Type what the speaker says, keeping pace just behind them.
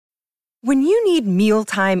When you need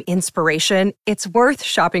mealtime inspiration, it's worth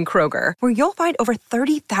shopping Kroger, where you'll find over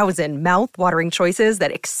 30,000 mouth-watering choices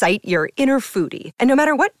that excite your inner foodie. And no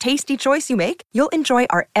matter what tasty choice you make, you'll enjoy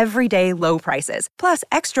our everyday low prices, plus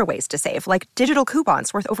extra ways to save, like digital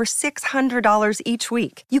coupons worth over $600 each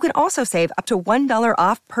week. You can also save up to $1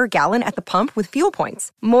 off per gallon at the pump with fuel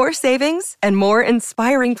points. More savings and more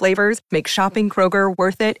inspiring flavors make shopping Kroger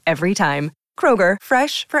worth it every time. Kroger,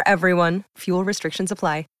 fresh for everyone. Fuel restrictions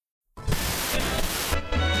apply.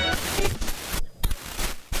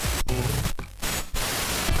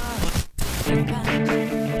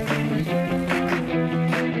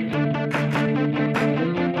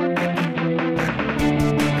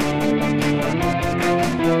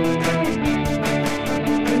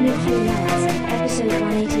 Episode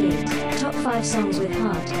 188, Top 5 Songs with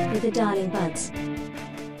Heart, with the Darling Buds.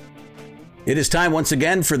 It is time once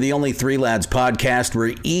again for the Only Three Lads podcast,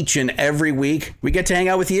 where each and every week we get to hang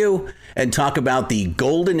out with you and talk about the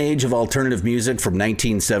golden age of alternative music from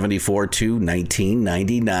 1974 to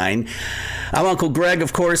 1999. I'm Uncle Greg.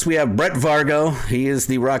 Of course, we have Brett Vargo. He is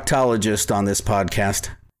the rocktologist on this podcast.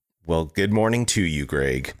 Well, good morning to you,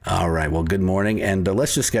 Greg. All right. Well, good morning. And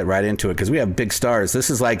let's just get right into it, because we have big stars.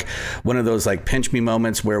 This is like one of those like pinch me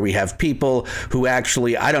moments where we have people who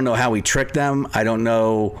actually, I don't know how we tricked them. I don't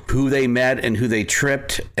know who they met and who they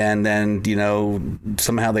tripped. And then, you know,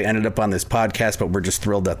 somehow they ended up on this podcast, but we're just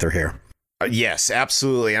thrilled that they're here. Yes,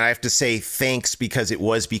 absolutely. And I have to say thanks, because it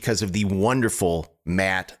was because of the wonderful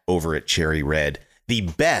Matt over at Cherry Red, the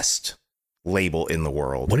best label in the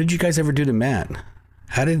world. What did you guys ever do to Matt?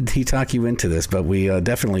 How did he talk you into this? But we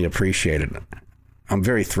definitely appreciate it. I'm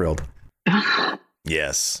very thrilled.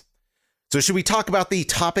 Yes. So should we talk about the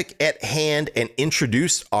topic at hand and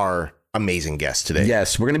introduce our amazing guest today?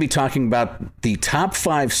 Yes, we're going to be talking about the top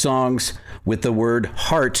 5 songs with the word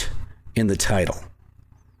heart in the title.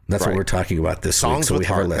 That's right. What we're talking about this songs week. With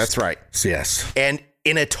heart. That's right. Yes. And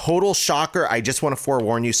in a total shocker, I just want to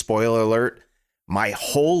forewarn you, spoiler alert, my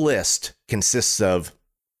whole list consists of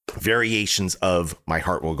variations of My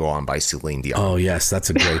Heart Will Go On by Celine Dion. Oh, yes. That's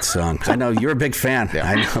a great song. I know you're a big fan. Yeah.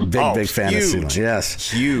 I'm a big fan of Celine.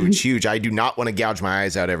 Yes. Huge. I do not want to gouge my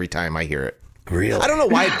eyes out every time I hear it. Really? I don't know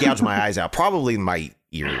why I gouge my eyes out. Probably my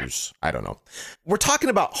ears. I don't know. We're talking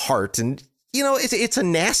about heart, and, you know, it's a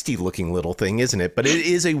nasty looking little thing, isn't it? But it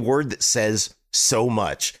is a word that says so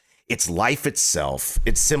much. It's life itself.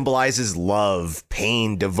 It symbolizes love,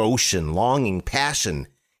 pain, devotion, longing, passion,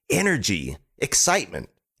 energy, excitement,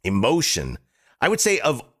 emotion. I would say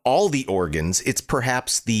of all the organs, it's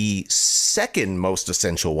perhaps the second most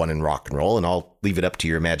essential one in rock and roll, and I'll leave it up to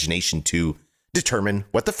your imagination to determine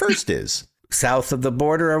what the first is. South of the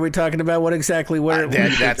border, are we talking about what exactly?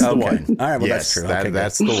 That's the one. All right, well, yes, that's true.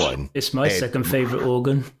 That's the one. It's my second favorite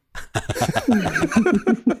organ.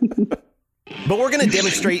 But we're going to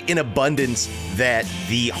demonstrate in abundance that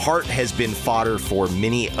the heart has been fodder for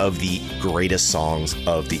many of the greatest songs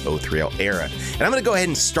of the O3L era. And I'm going to go ahead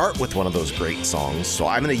and start with one of those great songs. So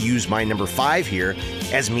I'm going to use my number 5 here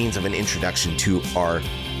as means of an introduction to our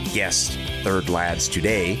guest third lads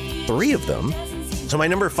today. 3 of them. So my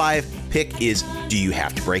number 5 pick is Do You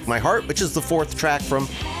Have to Break My Heart, which is the 4th track from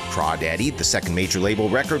Crawdaddy, the second major label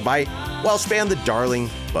record by Welsh band The Darling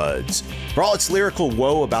Buds. For all its lyrical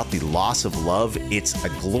woe about the loss of love, it's a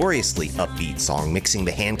gloriously upbeat song, mixing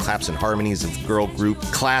the hand claps and harmonies of girl group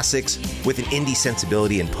classics with an indie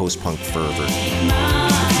sensibility and post-punk fervor.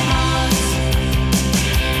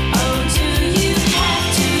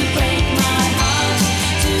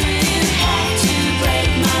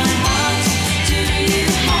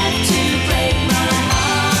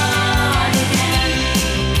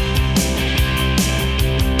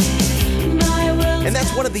 And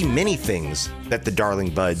that's one of the many things that the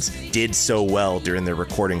Darling Buds did so well during their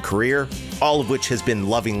recording career, all of which has been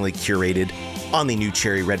lovingly curated on the new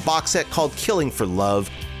Cherry Red box set called Killing for Love.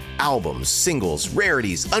 Albums, singles,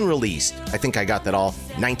 rarities, unreleased. I think I got that all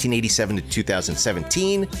 1987 to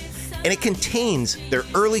 2017. And it contains their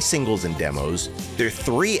early singles and demos, their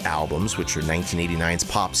 3 albums, which are 1989's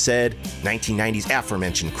Pop Said, 1990's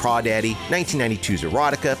aforementioned Crawdaddy, 1992's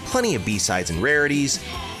Erotica, plenty of B-sides and rarities,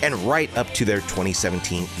 and right up to their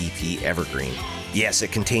 2017 EP Evergreen. Yes,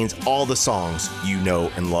 it contains all the songs you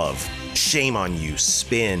know and love. Shame on You,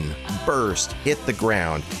 Spin, Burst, Hit the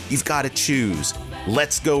Ground, You've Got to Choose,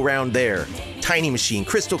 Let's Go Round There, Tiny Machine,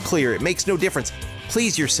 Crystal Clear, It Makes No Difference,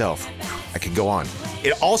 Please Yourself. I could go on.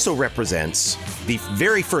 It also represents the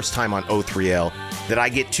very first time on O3L that I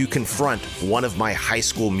get to confront one of my high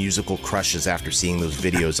school musical crushes after seeing those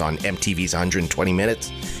videos on MTV's 120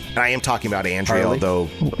 Minutes. And I am talking about Andrea, although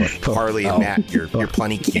Harley and Matt, you're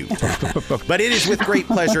plenty cute. But it is with great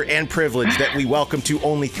pleasure and privilege that we welcome to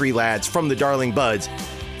Only Three Lads from the Darling Buds,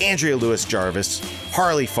 Andrea Lewis-Jarvis,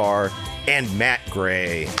 Harley Farr, and Matt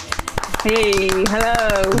Gray. Hey,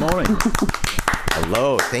 hello. Good morning.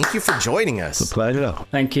 Hello. Thank you for joining us. It's a pleasure.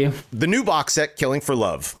 Thank you. The new box set, Killing for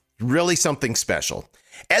Love, really something special.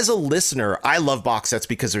 As a listener, I love box sets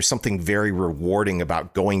because there's something very rewarding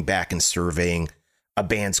about going back and surveying a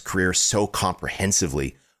band's career so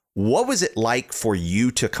comprehensively. What was it like for you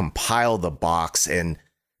to compile the box and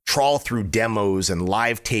trawl through demos and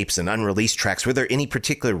live tapes and unreleased tracks? Were there any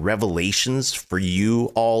particular revelations for you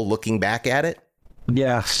all looking back at it?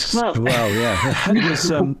 Yes. Well, Yeah. It was,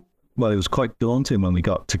 it was quite daunting when we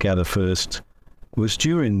got together first. It was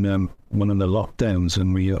during one of the lockdowns,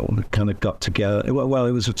 and we kind of got together. Well,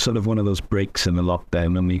 it was sort of one of those breaks in the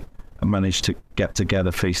lockdown, and we managed to get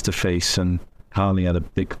together face to face. And Harley had a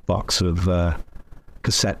big box of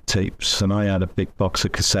cassette tapes, and I had a big box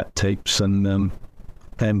of cassette tapes and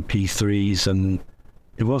MP3s, and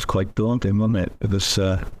it was quite daunting, wasn't it? It was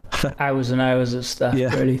Hours and hours of stuff,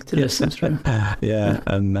 really, to listen through. Yeah,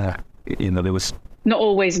 and there was. not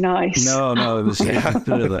always nice. No, it was.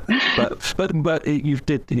 But you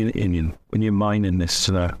did when you're mining this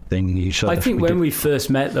thing. You should. I think when we first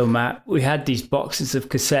met, though, Matt, we had these boxes of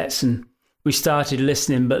cassettes and we started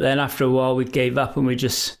listening, but then after a while we gave up and we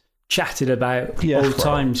just chatted about old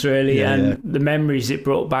times, really, the memories it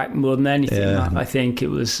brought back more than anything. Yeah. I think it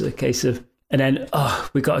was a case of, and then,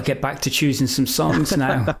 we got to get back to choosing some songs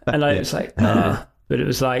now. And it was like, but it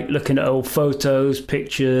was like looking at old photos,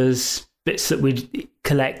 pictures, bits that we'd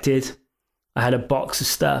collected. I had a box of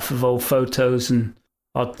stuff of old photos and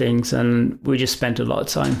odd things, and we just spent a lot of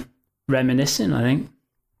time reminiscing, I think.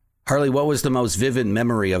 Harley, what was the most vivid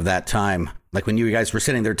memory of that time? Like when you guys were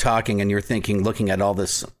sitting there talking and you're thinking, looking at all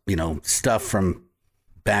this, stuff from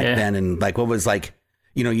back then, and like, what was like,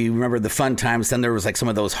 you remember the fun times, then there was like some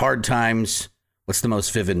of those hard times. What's the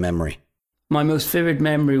most vivid memory? My most vivid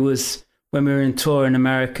memory was when we were in tour in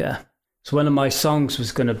America. So one of my songs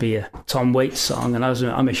was going to be a Tom Waits song, and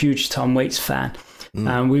I'm a huge Tom Waits fan.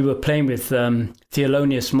 And we were playing with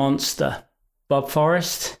Thelonious Monster, Bob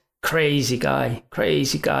Forrest, crazy guy.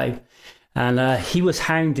 And he was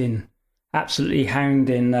absolutely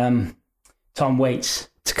hounding Tom Waits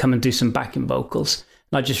to come and do some backing vocals.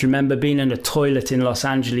 And I just remember being in a toilet in Los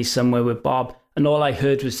Angeles somewhere with Bob, and all I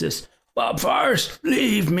heard was this, "Bob Forrest,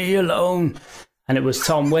 leave me alone." And it was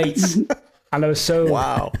Tom Waits. And I was so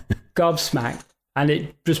gobsmacked. And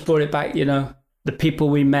it just brought it back, the people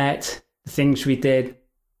we met, the things we did.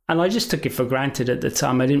 And I just took it for granted at the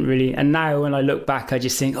time. I didn't really. And now when I look back, I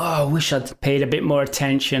just think, I wish I'd paid a bit more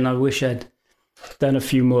attention. I wish I'd done a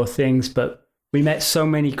few more things. But we met so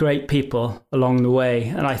many great people along the way.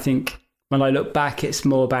 And I think when I look back, it's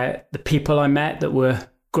more about the people I met that were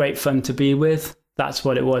great fun to be with. That's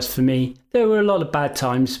what it was for me. There were a lot of bad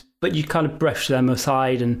times, but you kind of brush them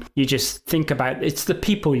aside and you just think about it's the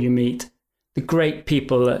people you meet, the great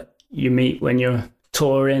people that you meet when you're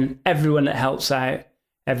touring, everyone that helps out,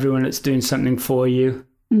 everyone that's doing something for you.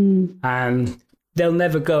 And they'll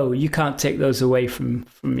never go. You can't take those away from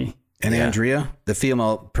me. And Andrea, the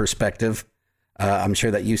female perspective, I'm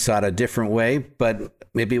sure that you saw it a different way, but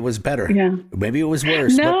maybe it was better. Yeah. Maybe it was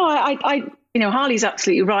worse. No, I Harley's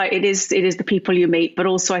absolutely right. It is the people you meet, but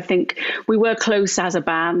also I think we were close as a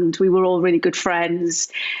band. We were all really good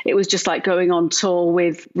friends. It was just like going on tour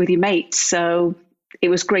with your mates. So it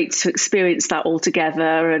was great to experience that all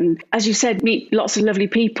together. And as you said, meet lots of lovely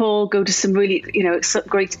people, go to some really,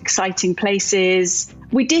 great, exciting places.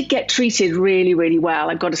 We did get treated really, really well,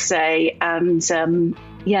 I've got to say. And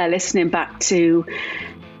listening back to,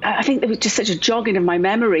 I think there was just such a jogging of my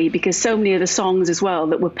memory because so many of the songs as well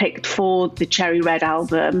that were picked for the Cherry Red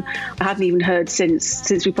album, I hadn't even heard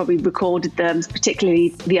since we probably recorded them,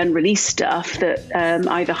 particularly the unreleased stuff that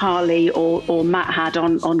either Harley or Matt had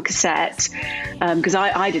on cassette, because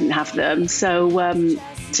I didn't have them. So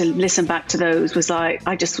to listen back to those was like,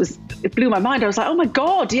 it blew my mind. I was like, oh my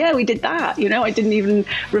God, yeah, we did that. I didn't even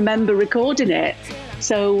remember recording it.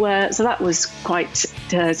 So that was quite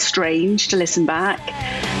strange to listen back.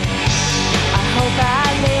 I hope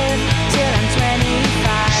I live till I'm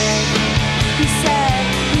 25. He said.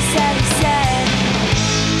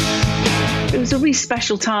 It was a really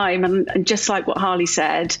special time, and just like what Harley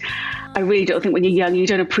said, I really don't think when you're young you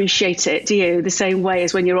don't appreciate it, do you? The same way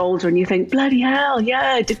as when you're older and you think, bloody hell,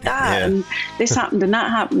 yeah, I did that, and this happened and that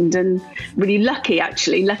happened, and really lucky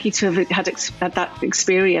to have had that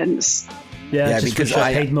experience. Yeah, just because wish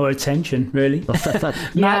I paid more attention, really.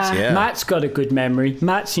 Matt's got a good memory.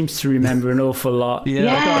 Matt seems to remember an awful lot. You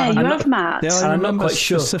love Matt. Yeah, I I'm not remember quite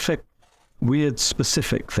sure. Weird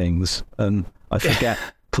specific things, and I forget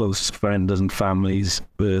close friends and family's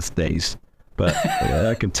birthdays. But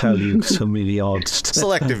I can tell you some of the odd stuff.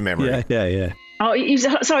 Selective memory. Yeah. Oh,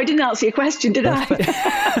 sorry, I didn't answer your question, did I?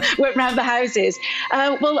 Went round the houses.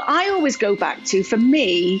 Well, I always go back to, for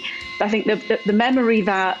me, I think the memory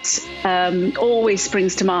that always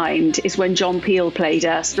springs to mind is when John Peel played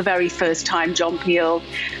us, the very first time John Peel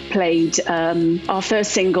played our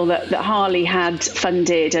first single that Harley had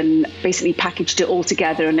funded and basically packaged it all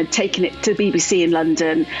together and had taken it to the BBC in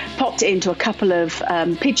London, popped it into a couple of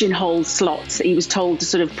pigeonhole slots that he was told to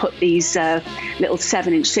sort of put these little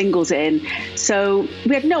 7-inch singles in. So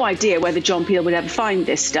we had no idea whether John Peel would ever find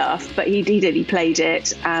this stuff, but he did. He played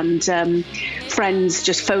it, and friends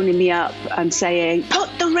just phoning me up and saying, "Put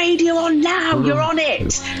the radio on now, you're on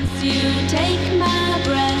it." You take my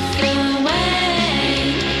breath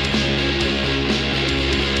away.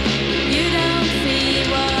 You don't see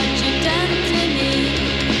what you've done to me.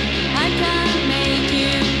 I can't make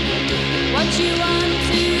you what you want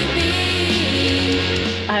to be.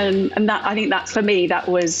 And that, I think that's, for me, that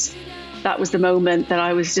was the moment that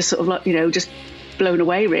I was just sort of like, just blown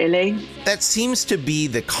away, really. That seems to be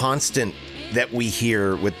the constant that we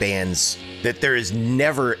hear with bands, that there is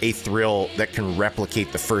never a thrill that can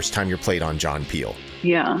replicate the first time you're played on John Peel.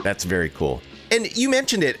 Yeah. That's very cool. And you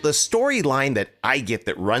mentioned it, the storyline that I get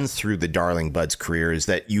that runs through the Darling Buds career is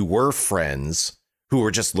that you were friends who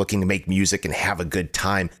were just looking to make music and have a good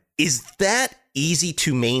time. Is that easy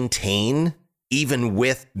to maintain, even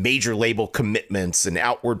with major label commitments and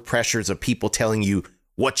outward pressures of people telling you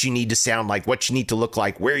what you need to sound like, what you need to look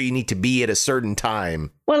like, where you need to be at a certain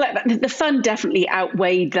time? Well, the fun definitely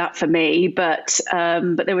outweighed that for me, but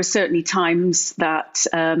there were certainly times that,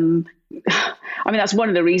 that's one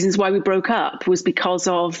of the reasons why we broke up, was because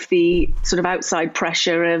of the sort of outside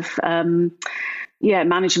pressure of,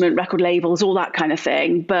 management, record labels, all that kind of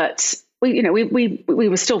thing. But we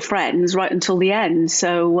were still friends right until the end.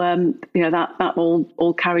 So, that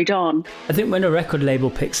all carried on. I think when a record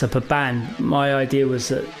label picks up a band, my idea was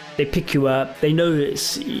that they pick you up, they know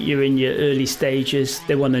you're in your early stages,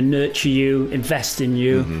 they want to nurture you, invest in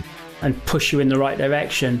you, and push you in the right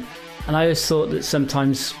direction. And I always thought that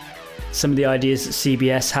sometimes some of the ideas that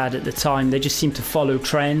CBS had at the time, they just seemed to follow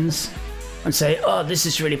trends and say, "Oh, this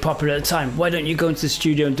is really popular at the time. Why don't you go into the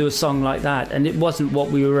studio and do a song like that?" And it wasn't what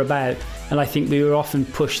we were about. And I think we were often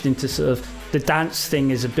pushed into sort of, the dance thing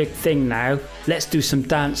is a big thing now. Let's do some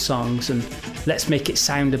dance songs and let's make it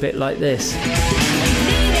sound a bit like this.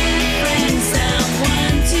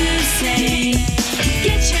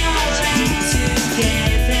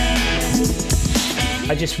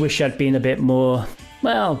 I just wish I'd been a bit more,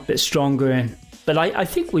 a bit stronger. But I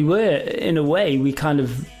think we were, in a way, we kind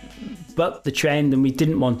of bucked the trend and we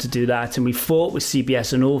didn't want to do that. And we fought with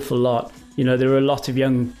CBS an awful lot. There were a lot of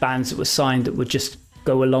young bands that were signed that would just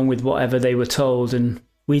go along with whatever they were told, and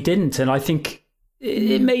we didn't. And I think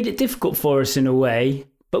it made it difficult for us in a way,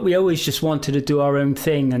 but we always just wanted to do our own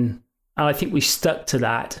thing. And I think we stuck to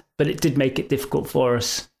that, but it did make it difficult for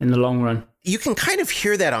us in the long run. You can kind of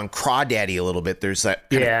hear that on Crawdaddy a little bit. There's that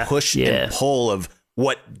kind of push and pull of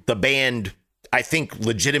what the band, I think,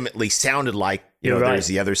 legitimately sounded like. There's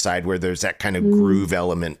the other side where there's that kind of groove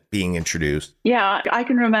element being introduced. Yeah, I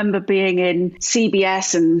can remember being in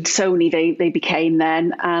CBS and Sony, they became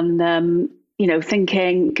then, and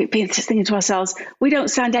thinking to ourselves, we don't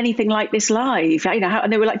sound anything like this live.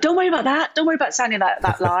 And they were like, "Don't worry about that. Don't worry about sounding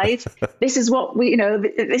that live. This is what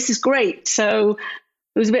this is great." So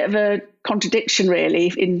it was a bit of a contradiction,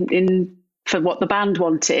 really, in for what the band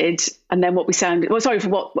wanted, and then what we sounded. Well, sorry,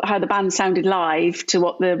 for how the band sounded live to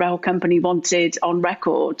what the record company wanted on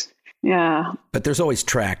record. Yeah, but there's always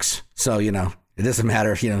tracks, so it doesn't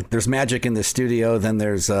matter. There's magic in the studio. Then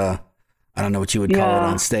there's I don't know what you would call it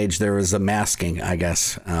on stage. There is a masking, I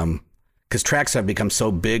guess, because tracks have become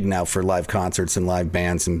so big now for live concerts and live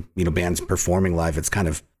bands and bands performing live. It's kind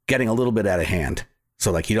of getting a little bit out of hand.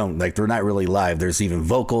 So they're not really live. There's even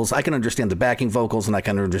vocals. I can understand the backing vocals, and I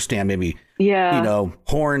can understand maybe,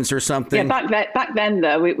 horns or something. Yeah, back then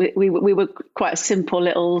though, we were quite a simple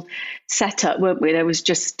little setup, weren't we? There was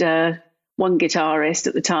just one guitarist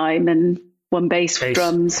at the time and one bass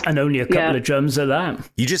drums. And only a couple of drums at that.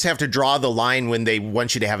 You just have to draw the line when they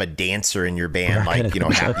want you to have a dancer in your band, like,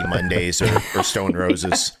 Happy Mondays or Stone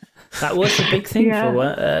Roses. That was a big thing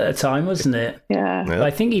for a time, wasn't it? Yeah. I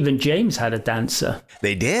think even James had a dancer.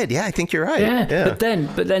 They did. Yeah, I think you're right. Yeah.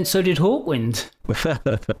 But then so did Hawkwind.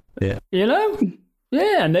 Yeah.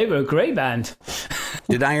 Yeah, and they were a great band.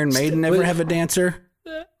 Did Iron Maiden ever have a dancer?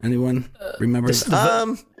 Anyone remember?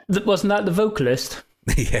 Wasn't that the vocalist?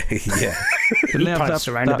 yeah. Didn't they have pranced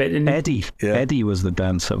around a bit, didn't he? Eddie. Yeah. Eddie was the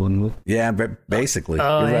dancer, wasn't he? Yeah, but basically.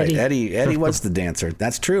 Oh, You're right. Eddie. Eddie was the dancer.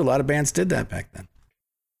 That's true. A lot of bands did that back then.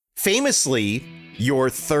 Famously, your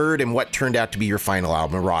third and what turned out to be your final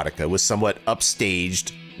album, Erotica, was somewhat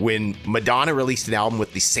upstaged when Madonna released an album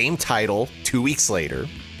with the same title 2 weeks later,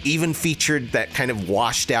 even featured that kind of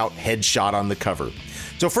washed out headshot on the cover.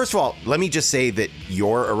 So first of all, let me just say that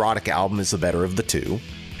your Erotica album is the better of the two.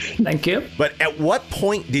 Thank you. But at what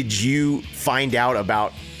point did you find out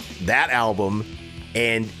about that album,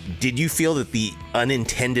 and did you feel that the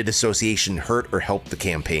unintended association hurt or helped the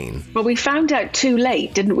campaign? Well, we found out too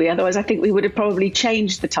late, didn't we? Otherwise, I think we would have probably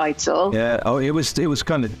changed the title. Yeah. Oh, it was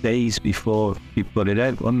kind of days before we put it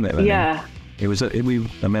out, wasn't it? Yeah. It was. I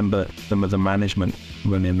remember some of the management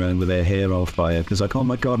running around with their hair on fire because like, oh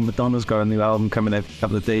my God, Madonna's got a new album coming out in a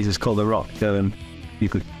couple of days. It's called Erotica, and you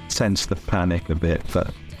could sense the panic a bit,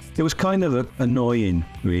 but it was kind of annoying,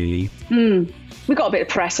 really. We got a bit of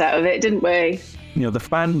press out of it, didn't we? You know, the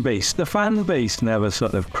fan base never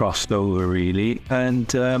sort of crossed over, really.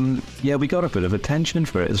 And, we got a bit of attention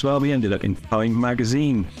for it as well. We ended up in Time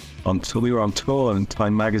magazine. We were on tour, and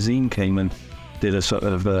Time magazine came and did a sort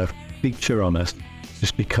of feature on us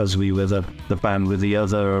just because we were the band with the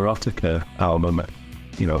other Erotica album.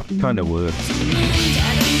 You know, kind of worked.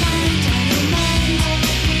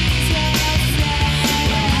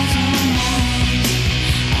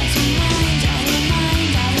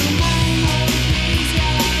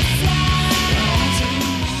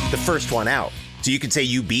 First one out, so you could say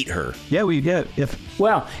you beat her. Yeah.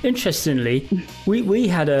 Well, interestingly,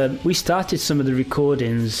 we started some of the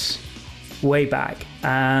recordings way back,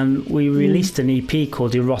 and we released an EP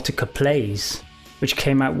called Erotica Plays, which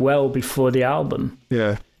came out well before the album.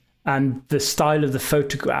 Yeah. And the style of the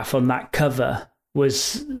photograph on that cover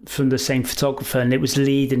was from the same photographer, and it was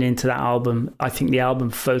leading into that album. I think the album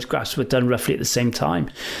photographs were done roughly at the same time.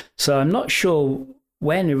 So I'm not sure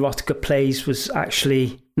when Erotica Plays was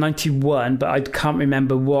actually 91, but I can't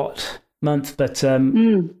remember what month. But I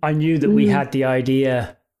knew that we had the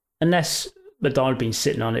idea, unless Madonna had been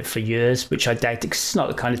sitting on it for years, which I doubt, because it's not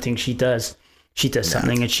the kind of thing she does. She does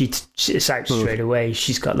something and it's out straight away.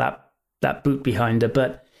 She's got that boot behind her.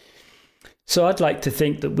 But so I'd like to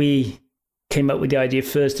think that we came up with the idea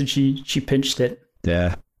first, and she pinched it.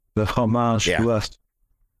 Yeah, the homage to us.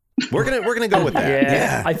 We're gonna go with that.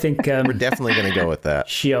 Yeah. I think we're definitely gonna go with that.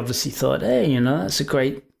 She obviously thought, hey, that's a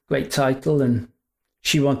great title, and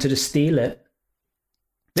she wanted to steal it.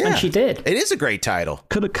 Yeah, and she did. It is a great title.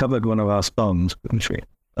 Could have covered one of our songs, couldn't she?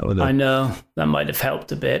 I know, that might have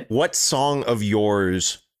helped a bit. What song of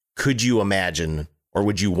yours could you imagine, or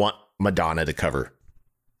would you want Madonna to cover?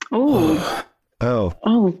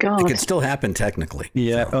 Oh God! It could still happen technically.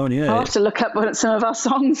 Yeah. So. Oh yeah. I'll have to look up some of our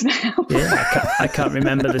songs now. Yeah, I can't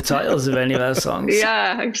remember the titles of any of our songs.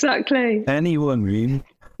 Yeah, exactly. Anyone, really?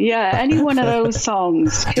 Yeah, any one of those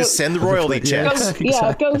songs. Just send the royalty checks.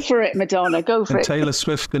 Go for it, Madonna. Go for and it. Taylor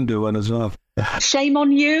Swift can do one as well. Shame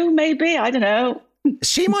on You, maybe. I don't know.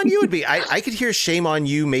 Shame on You would be. I could hear Shame on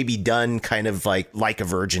You maybe done kind of like a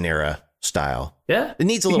Virgin era style. Yeah, it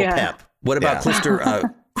needs a little pep. What about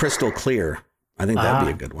Crystal Clear? I think that'd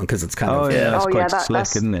be a good one because it's kind of that's quite slick,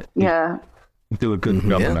 isn't it? Yeah. Do a good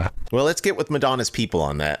job on that. Well, let's get with Madonna's people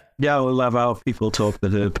on that. Yeah, we'll have our people talk to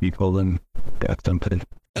her people and get something.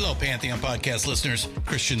 Hello, Pantheon podcast listeners.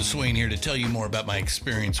 Christian Swain here to tell you more about my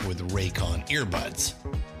experience with Raycon earbuds.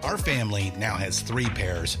 Our family now has 3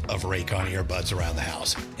 pairs of Raycon earbuds around the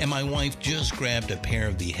house, and my wife just grabbed a pair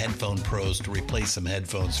of the Headphone Pros to replace some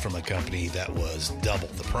headphones from a company that was double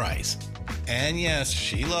the price. And yes,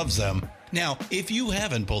 she loves them. Now, if you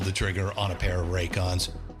haven't pulled the trigger on a pair of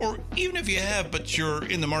Raycons, or even if you have, but you're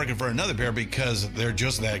in the market for another pair because they're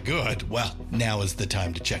just that good, well, now is the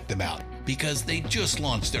time to check them out, because they just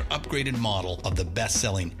launched their upgraded model of the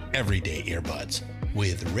best-selling everyday earbuds.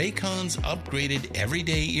 With Raycon's upgraded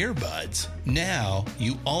everyday earbuds, now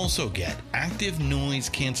you also get active noise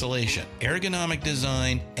cancellation, ergonomic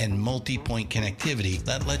design, and multi-point connectivity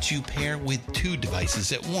that lets you pair with 2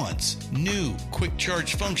 devices at once. New quick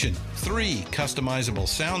charge function, 3 customizable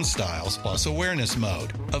sound styles, plus awareness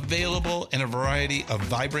mode. Available in a variety of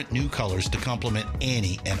vibrant new colors to complement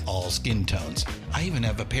any and all skin tones. I even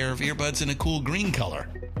have a pair of earbuds in a cool green color.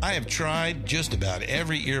 I have tried just about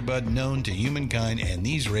every earbud known to humankind, and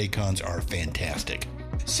these Raycons are fantastic.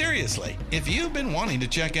 Seriously, if you've been wanting to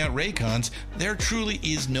check out Raycons, there truly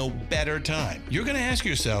is no better time. You're going to ask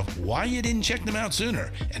yourself why you didn't check them out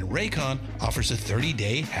sooner, and Raycon offers a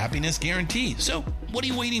 30-day happiness guarantee. So what are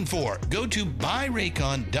you waiting for? Go to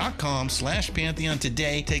buyraycon.com/Pantheon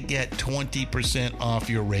today to get 20% off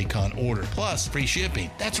your Raycon order, plus free shipping.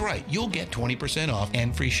 That's right, you'll get 20% off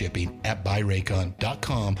and free shipping at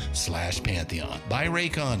buyraycon.com/Pantheon.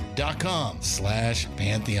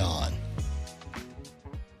 buyraycon.com/Pantheon.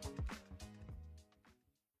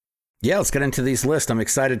 Yeah, let's get into these lists. I'm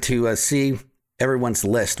excited to see everyone's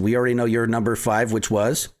list. We already know your number 5, which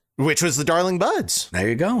was the Darling Buds. There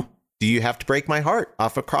you go. Do You Have to Break My Heart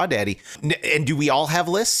off of Crawdaddy. And do we all have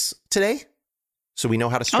lists today? So we know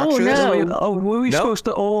how to structure this? Were we supposed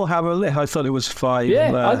to all have a list? I thought it was 5.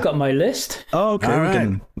 Yeah, I've got my list. Oh, okay.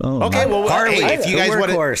 Right. Okay, well, Harley, hey, if you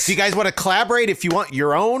guys want to collaborate, if you want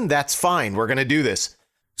your own, that's fine. We're going to do this.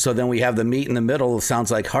 So then we have the meat in the middle. It sounds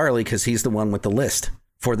like Harley because he's the one with the list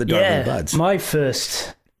for the Darling Buds. My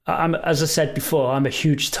first, as I said before, I'm a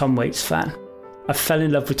huge Tom Waits fan. I fell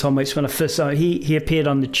in love with Tom Waits when I first saw him. He appeared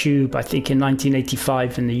on the Tube, I think, in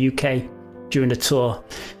 1985 in the UK during a tour.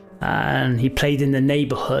 And he played in the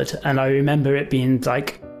Neighbourhood. And I remember it being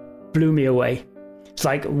like, blew me away. It's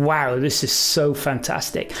like, wow, this is so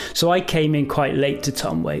fantastic. So I came in quite late to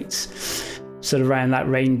Tom Waits, sort of around that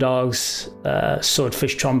Rain Dogs,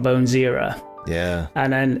 Swordfish Trombones era. Yeah.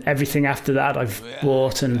 And then everything after that I've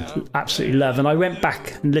bought and absolutely love. And I went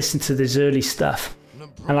back and listened to this early stuff.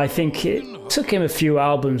 And I think it took him a few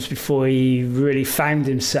albums before he really found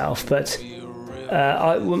himself. But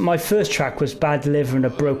my first track was Bad Liver and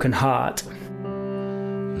a Broken Heart.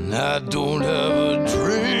 And I don't have a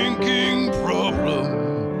drinking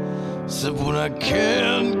problem, except when I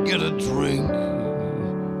can't get a drink.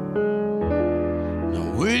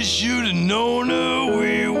 I wish you'd have known her,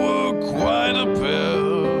 we were quite a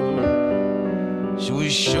pair. She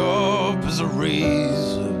was sharp as a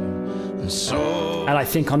razor, and so... And I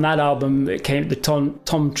think on that album, it came the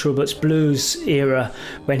Tom Truett's Blues era,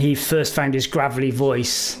 when he first found his gravelly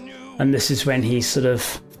voice. And this is when he sort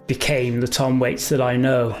of became the Tom Waits that I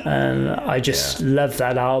know. And I just love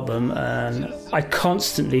that album. And I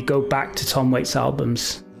constantly go back to Tom Waits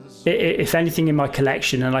albums. If anything in my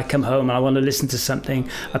collection and I come home and I want to listen to something,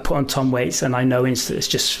 I put on Tom Waits and I know instantly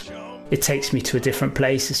it takes me to a different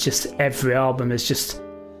place. It's just every album is just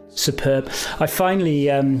superb. I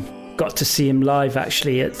finally got to see him live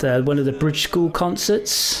actually at one of the Bridge School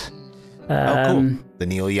concerts. Cool. The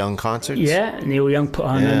Neil Young concerts? Yeah, Neil Young put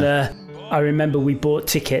on. Yeah. And I remember we bought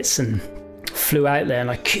tickets and flew out there and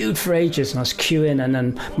I queued for ages and I was queuing, and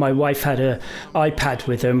then my wife had her iPad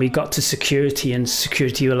with her and we got to security, and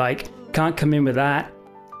security were like, can't come in with that.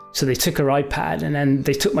 So they took her iPad and then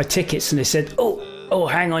they took my tickets and they said, oh,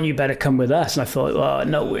 hang on, you better come with us. And I thought, oh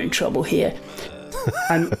no, we're in trouble here.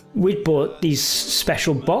 And we'd bought these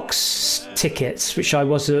special box tickets, which I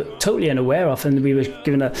was totally unaware of, and we were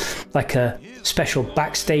given a special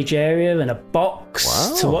backstage area and a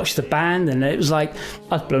box to watch the band, and it was like,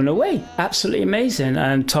 I was blown away. Absolutely amazing.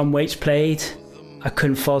 And Tom Waits played. I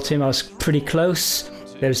couldn't fault him. I was pretty close.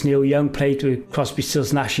 There was Neil Young played with Crosby,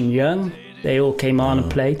 Stills, Nash and Young. They all came on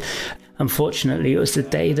and played. Unfortunately, it was the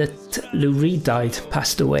day that Lou Reed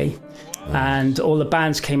passed away. And all the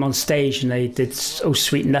bands came on stage and they did Oh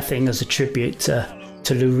Sweet Nothing as a tribute to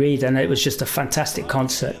Lou Reed, and it was just a fantastic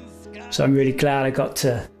concert. So I'm really glad I got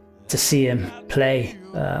to see him play.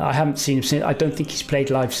 I haven't seen him since. I don't think he's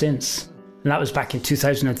played live since, and that was back in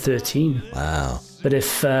 2013. Wow. But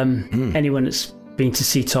if anyone that's been to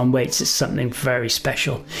see Tom Waits, it's something very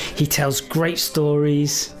special. He tells great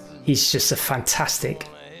stories. He's just a fantastic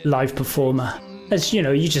live performer. As you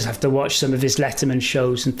know, you just have to watch some of his Letterman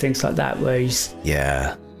shows and things like that, where he's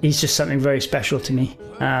just something very special to me.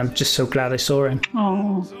 I'm just so glad I saw him.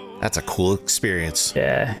 Oh, that's a cool experience.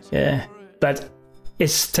 Yeah. But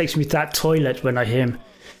it takes me to that toilet when I hear him,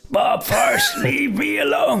 Bob First, leave me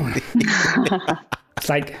alone. It's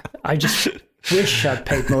like, I just wish I'd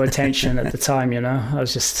paid more attention at the time, you know. I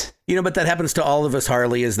was just... but that happens to all of us,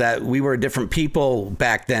 Harley, is that we were different people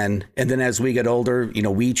back then. And then as we get older,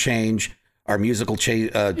 we change. Our musical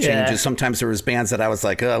changes. Sometimes there was bands that I was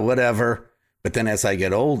like, whatever. But then as I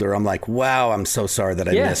get older, I'm like, wow, I'm so sorry that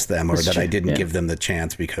I missed them, or that I didn't give them the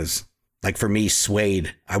chance. Because like for me,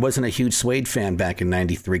 Suede, I wasn't a huge Suede fan back in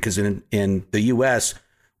 93 because in the US,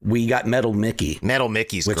 we got Metal Mickey. Metal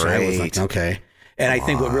Mickey's which great. I was like, okay. And I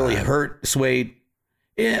think what really hurt Suede,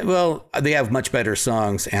 they have much better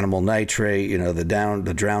songs. Animal Nitrate, the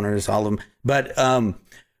Drowners, all of them. But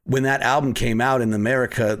when that album came out in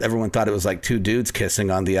America, everyone thought it was like two dudes kissing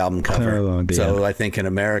on the album cover. Oh, dear. So I think in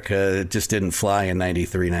America, it just didn't fly in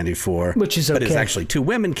 93, 94. Which is okay. But it's actually two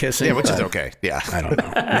women kissing. Yeah, which is okay. Yeah. I don't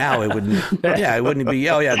know. Now it wouldn't. Yeah, it wouldn't be.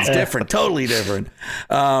 Oh, yeah, it's different. Totally different.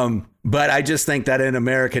 But I just think that in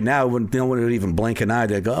America now, when no one would even blink an eye,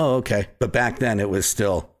 they'd go, "Oh, okay." But back then, it was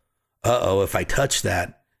still, if I touch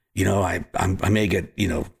that, I may get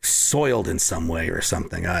soiled in some way or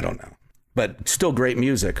something. I don't know. But still great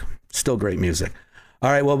music. Still great music. All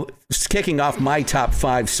right. Well, kicking off my top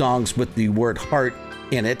 5 songs with the word heart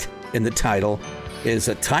in it, in the title, is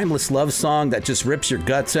a timeless love song that just rips your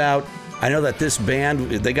guts out. I know that this band,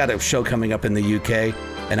 they got a show coming up in the UK,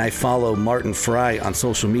 and I follow Martin Fry on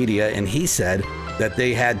social media, and he said that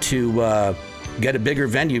they had to get a bigger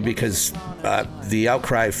venue because the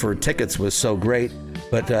outcry for tickets was so great.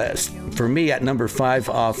 But for me, at number 5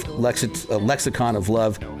 off Lexicon of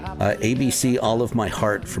Love, ABC All of My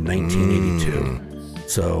Heart from 1982.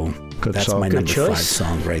 So that's song. my Good number choice. 5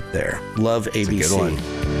 song right there. Love ABC. Good one.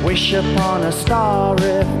 Wish upon a star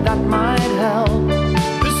if that might help.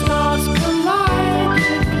 The stars collide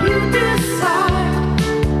if you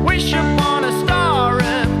decide. Wish upon a star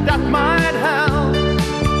if that might help.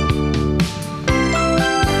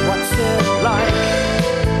 What's it like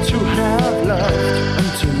to have loved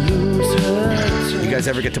and to lose her too? You guys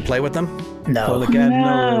ever get to play with them? No. Well, again,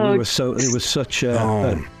 No. it was such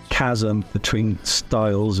a chasm between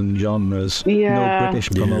styles and genres. Yeah. No British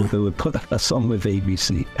promoter would put a song with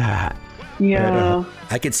ABC. Yeah.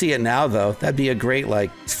 I could see it now, though. That'd be a great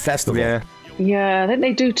festival. Yeah, Yeah, I think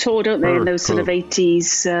they do tour, don't they, in those sort of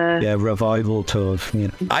 80s. yeah, revival tour.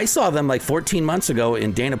 I saw them 14 months ago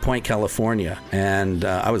in Dana Point, California, and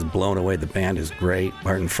I was blown away. The band is great.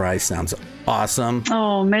 Martin Fry sounds awesome.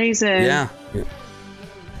 Oh, amazing. Yeah.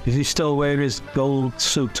 Does he still wear his gold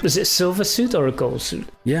suit? Is it silver suit or a gold suit?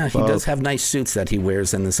 Yeah, he does have nice suits that he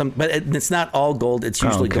wears, and but it's not all gold. It's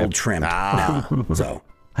usually gold trimmed now. So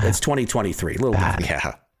it's 2023. A little bit.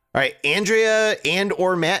 Yeah. All right, Andrea and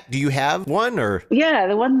or Matt, do you have one or? Yeah,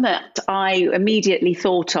 the one that I immediately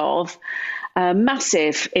thought of,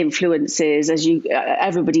 massive influences, as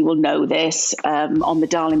everybody will know this, on the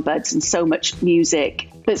Darling Buds and so much music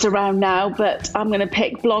that's around now. But I'm going to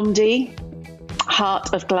pick Blondie,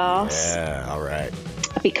 Heart of Glass. Yeah, all right.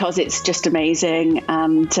 Because it's just amazing,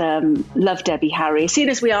 and love Debbie Harry. Seeing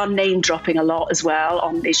as we are name dropping a lot as well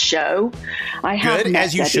on this show, I have Good, met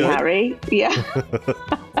as you Debbie should. Harry. Yeah.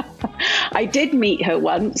 I did meet her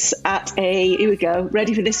once at a, here we go,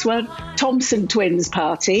 ready for this one? Thompson Twins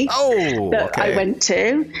party that I went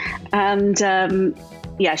to. And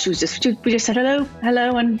yeah, we just said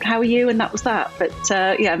hello, and how are you? And that was that. But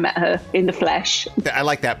yeah, I met her in the flesh. I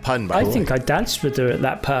like that pun, by I the way. think I danced with her at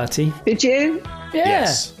that party. Did you? Yeah,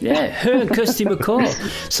 Yes. yeah, her and Kirsty McCall.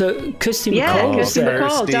 So Kirsty Yeah, McCall. Kirsty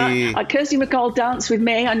McCall. Kirsty. Kirsty McCall danced with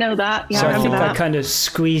me. I know that. Yeah, So I I think remember I that. kind of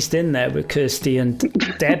squeezed in there with Kirsty and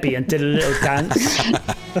Debbie and did a little dance.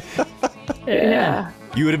 Yeah.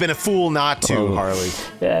 You would have been a fool not to, Harley.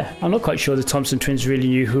 Yeah, I'm not quite sure the Thompson Twins really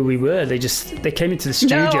knew who we were. They came into the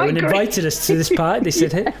studio I and agree. invited us to this party. They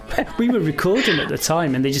said, hey, we were recording at the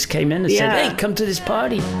time, and they just came in and Yeah. said, hey, come to this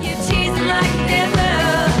party. You tease like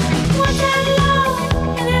never. Once had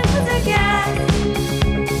love, and it was a gas.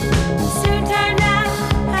 Soon turned out,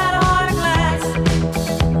 had a heart of glass.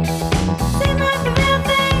 Seemed like the real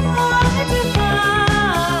thing, only to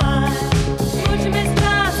find. Would you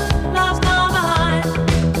mistrust, love's gone behind.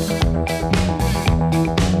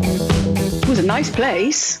 It was a nice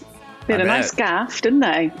place. They had I a nice bet. gaff, didn't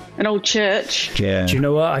they? An old church. Yeah. Do you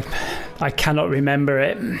know what? I cannot remember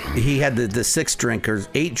it. He had the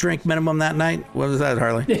 8 drink minimum that night. What was that,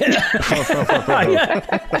 Harley? I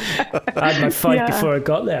had my fight Yeah. before I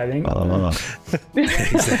got there, I think.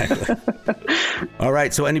 Exactly. All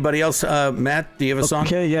right. So anybody else? Matt, do you have a song?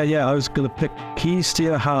 Okay, yeah. I was going to pick Keys to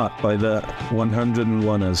Your Heart by the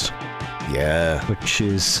 101ers, Yeah. which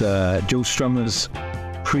is Joe Strummer's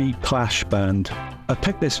pre-Clash band. I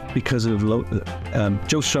picked this because of Joe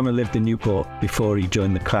Strummer lived in Newport before he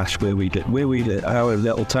joined the Clash, where we did. Our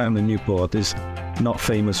little town in Newport is not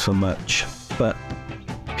famous for much, but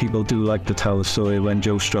people do like to tell the story when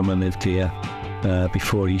Joe Strummer lived here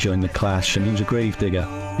before he joined the Clash, and he was a gravedigger.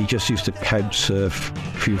 He just used to couch surf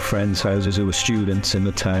a few friends' houses who were students in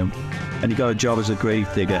the town, and he got a job as a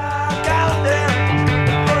gravedigger.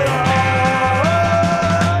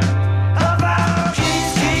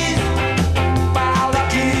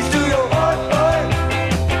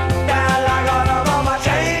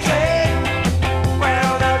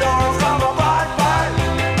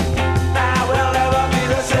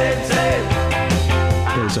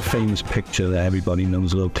 There's a famous picture that everybody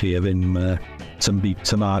knows locally of him.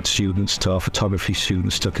 Some art students, photography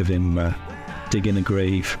students, took of him digging a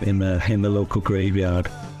grave in the local graveyard.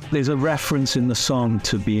 There's a reference in the song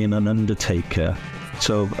to being an undertaker.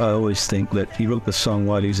 So I always think that he wrote the song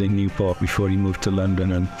while he was in Newport before he moved to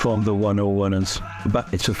London and formed the 101ers.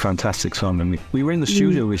 But it's a fantastic song. And we were in the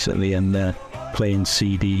studio recently and playing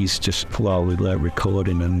CDs just while we were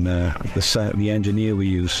recording. And the engineer we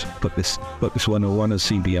use put this 101ers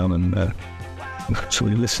CD on. And so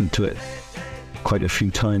we listened to it quite a few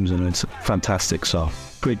times. And it's a fantastic song.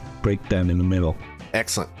 Great breakdown in the middle.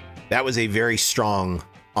 Excellent. That was a very strong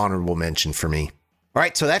honorable mention for me. All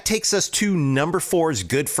right, so that takes us to number 4's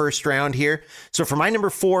good first round here. So for my number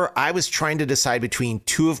 4, I was trying to decide between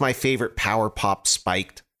two of my favorite power pop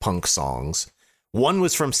spiked punk songs. One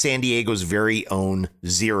was from San Diego's very own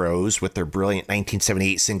Zeros with their brilliant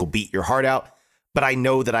 1978 single Beat Your Heart Out, but I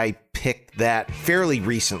know that I picked that fairly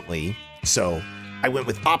recently, so I went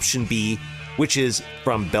with option B, which is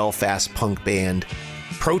from Belfast punk band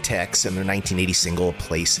Protex and their 1980 single A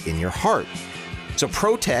Place in Your Heart. So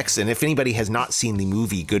Protex, and if anybody has not seen the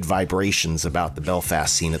movie Good Vibrations about the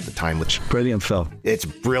Belfast scene at the time, which brilliant film. It's a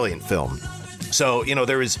brilliant film. So,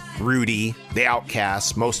 there was Rudy, the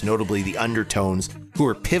Outcasts, most notably the Undertones, who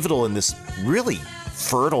were pivotal in this really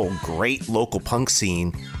fertile, great local punk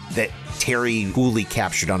scene that Terry Hooley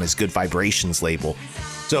captured on his Good Vibrations label.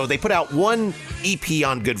 So they put out one EP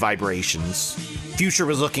on Good Vibrations. Future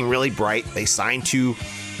was looking really bright. They signed to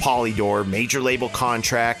Polydor, major label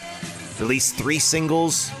contract, released 3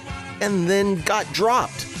 singles, and then got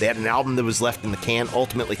dropped. They had an album that was left in the can,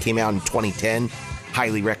 ultimately came out in 2010,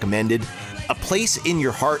 highly recommended. A Place in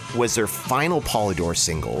Your Heart was their final Polydor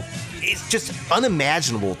single. It's just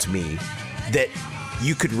unimaginable to me that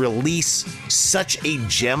you could release such a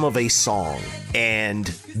gem of a song and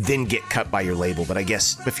then get cut by your label. But I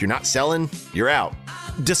guess if you're not selling, you're out.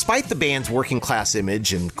 Despite the band's working class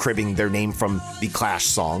image and cribbing their name from the Clash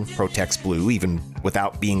song, Protex Blue, even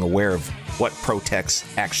without being aware of what Protex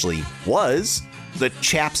actually was, the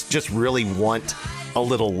chaps just really want a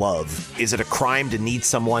little love. Is it a crime to need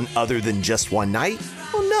someone other than just one night?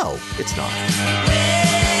 Well, no, it's not.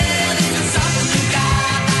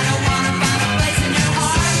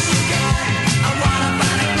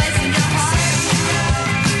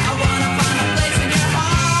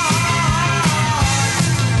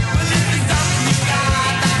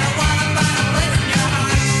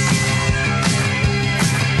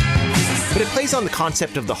 But it plays on the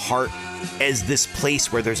concept of the heart as this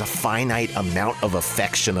place where there's a finite amount of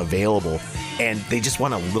affection available, and they just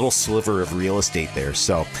want a little sliver of real estate there.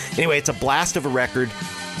 So anyway, it's a blast of a record,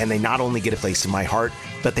 and they not only get a place in my heart,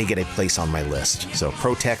 but they get a place on my list. So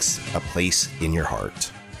Protex, A Place in Your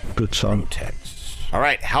Heart. Good song. Protex. All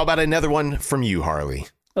right, how about another one from you, Harley?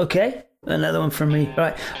 Okay, another one from me.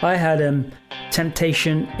 Right, I had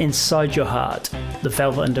Temptation Inside Your Heart, the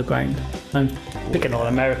Velvet Underground. I'm picking all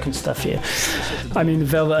American stuff here. I mean, the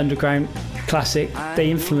Velvet Underground classic, they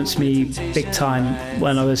influenced me big time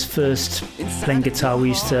when I was first playing guitar. We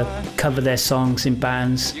used to cover their songs in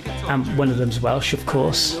bands, and one of them's Welsh, of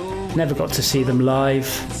course. Never got to see them live,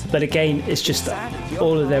 but again, it's just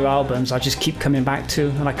all of their albums I just keep coming back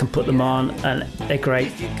to, and I can put them on and they're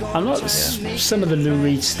great. I'm not some of the Lou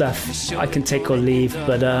Reed stuff I can take or leave,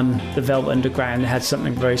 but the Velvet Underground had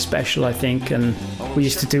something very special, I think. And we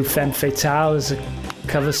used to do Femme Fatale as a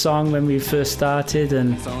cover song when we first started,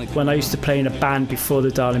 and when I used to play in a band before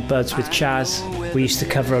the Darling Buds with Chaz, we used to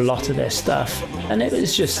cover a lot of their stuff, and it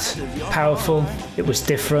was just powerful. It was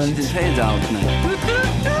different.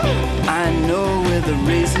 I know where the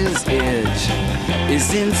razor's edge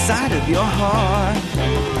is inside of your heart.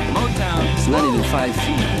 Motown. It's not even 5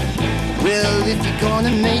 feet. Well, if you're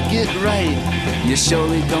gonna make it right, you're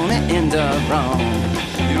surely gonna end up wrong.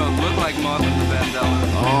 You don't look like Martha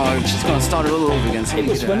Vandella. Oh, she's gonna start it all over again. It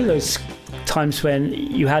was one of those times when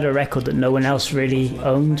you had a record that no one else really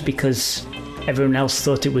owned because everyone else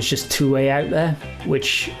thought it was just two-way out there,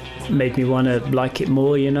 which made me want to like it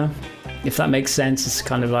more, you know? If that makes sense. It's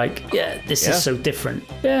kind of like, this is so different.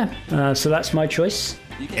 So that's my choice.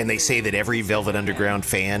 And they say that every Velvet Underground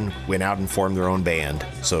fan went out and formed their own band.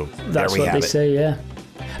 So that's what they say, yeah.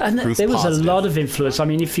 And there was a lot of influence. I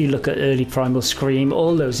mean, if you look at early Primal Scream,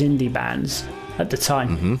 all those indie bands at the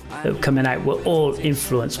time that were coming out were all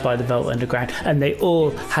influenced by the Velvet Underground, and they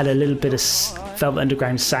all had a little bit of Velvet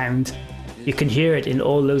Underground sound you can hear it in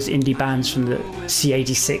all those indie bands from the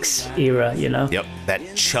C86 era, you know? Yep,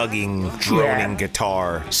 that chugging, droning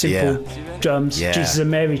guitar. Simple drums. Yeah. Jesus and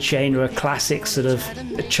Mary Chain are a classic sort of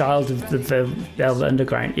a child of the Velvet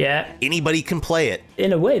Underground. Yeah. Anybody can play it.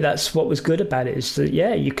 In a way, that's what was good about it, is that,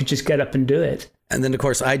 you could just get up and do it. And then, of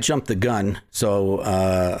course, I jumped the gun, so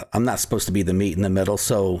I'm not supposed to be the meat in the middle.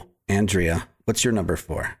 So, Andrea, what's your number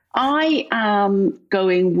 4? I am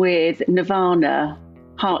going with Nirvana,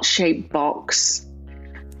 Heart-Shaped Box.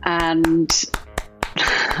 And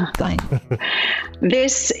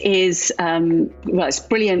this is, it's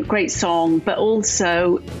brilliant, great song, but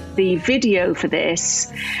also the video for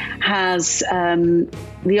this has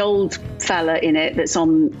the old fella in it that's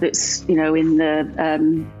in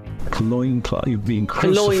the... Loincloth, you've been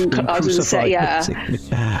crucified. I was going to say,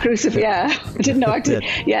 I didn't know I did.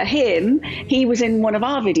 Yeah, him. He was in one of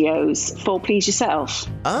our videos for Please Yourself.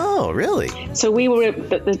 Oh, really? So we were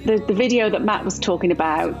the video that Matt was talking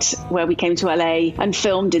about, where we came to LA and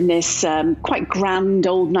filmed in this quite grand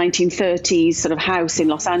old 1930s sort of house in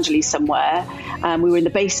Los Angeles somewhere. We were in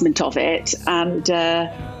the basement of it, and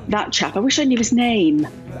that chap, I wish I knew his name,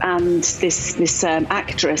 and this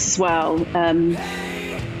actress as well.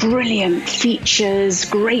 Brilliant features,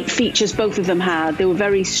 great features both of them had. They were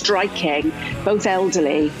very striking, both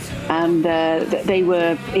elderly, and they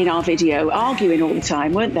were in our video arguing all the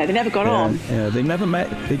time, weren't they? They never got on. Yeah, they never met.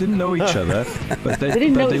 They didn't know each other, but they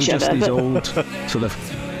didn't know were each just other, these but... old sort of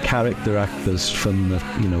character actors from the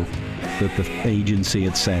agency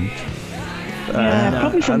had sent.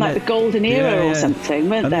 Probably from the golden era or something,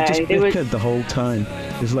 weren't and they? Just bickered the whole time.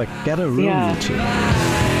 It's like, get a room, you two.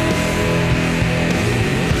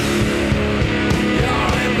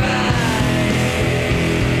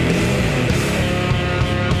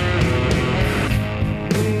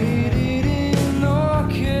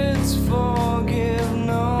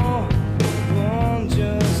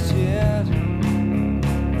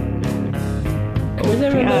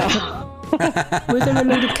 Were there a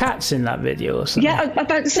load of cats in that video or something? Yeah, I was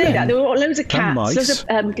about to say that. There were loads of cats, loads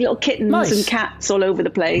of little kittens and cats all over the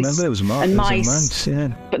place. Remember, there was and mice.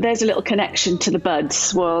 Yeah. But there's a little connection to the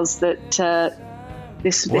Buds, was that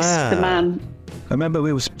this the man. I remember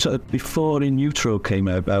we was before In Utero came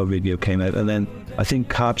out, our video came out, and then I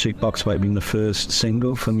think Heart-Shaped Box might have been the first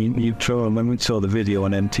single from In Utero, and when we saw the video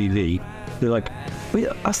on MTV, they're like, wait,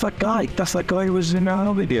 that's that guy who was in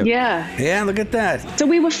our video. Yeah, look at that. So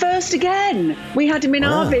we were first again. We had him in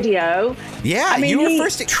our video. Yeah, you were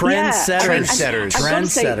first. Trendsetters,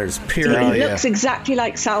 period. He looks exactly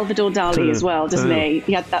like Salvador Dali as well, doesn't he?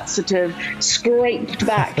 He had that sort of scraped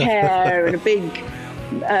back hair and a big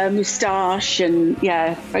moustache, and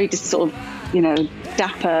very just sort of,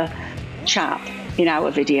 dapper chap in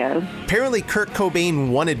our video. Apparently Kurt Cobain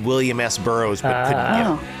wanted William S. Burroughs but couldn't get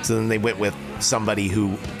him. So then they went with somebody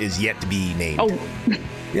who is yet to be named. Oh.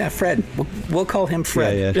 Yeah, Fred. We'll call him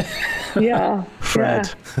Fred. Yeah. Fred.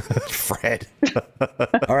 Fred.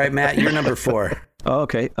 All right, Matt, you're number 4.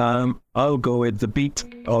 Okay, I'll go with the beat,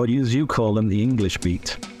 or as you call them, the English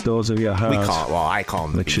beat. Those of your hearts. I call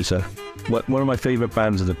them the which beat. is one of my favourite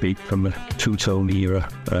bands of the beat from the two-tone era.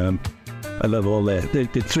 I love all their... They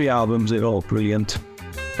did 3 albums, they're all brilliant,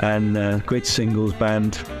 and great singles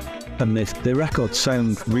band, and their records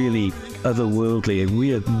sound really otherworldly,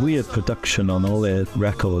 weird production on all their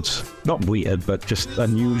records. Not weird, but just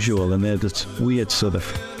unusual, and there's this weird sort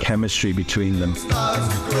of chemistry between them.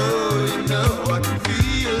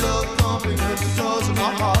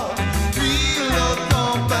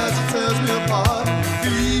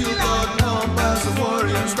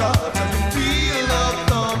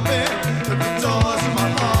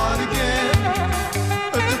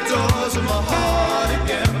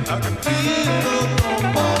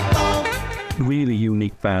 Really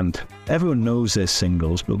unique band. Everyone knows their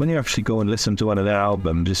singles, but when you actually go and listen to one of their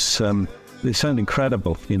albums, they sound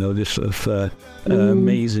incredible. Just sort of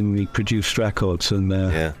amazingly produced records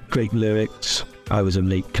and great lyrics. I was a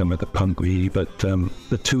latecomer to punk, really, but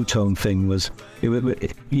the two-tone thing was, we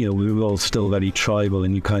were all still very tribal,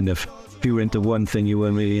 and you kind of, if you were into one thing, you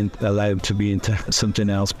weren't really allowed to be into something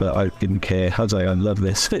else. But I didn't care. I love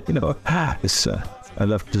this. I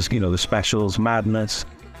loved just the Specials, Madness.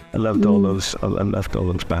 I loved all those. I loved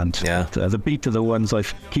all those bands. Yeah. The beat are the ones I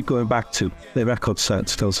keep going back to. Their records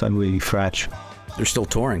still sound really fresh. They're still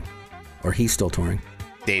touring, or he's still touring.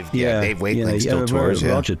 Dave Wakeling still tours.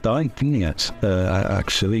 Roger died, didn't he?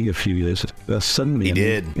 Actually, a few years suddenly. He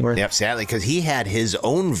did. Yep, sadly, because he had his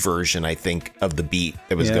own version, I think, of the beat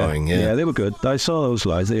that was going. Yeah, they were good. I saw those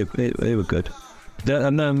live. They were good.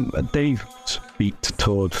 And Dave's beat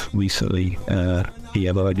toured recently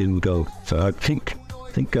here, but I didn't go. So I think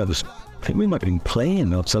I was I think we might have been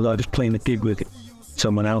playing, or so I was playing a gig with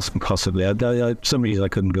someone else, possibly. Some reason I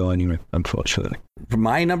couldn't go anywhere, unfortunately.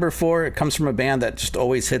 My number 4, it comes from a band that just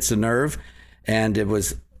always hits a nerve, and it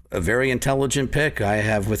was a very intelligent pick I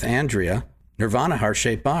have with Andrea. Nirvana,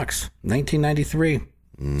 Heart-Shaped Box, 1993.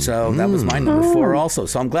 So that was my number 4 also.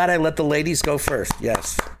 So I'm glad I let the ladies go first.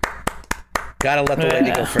 Yes. Gotta let the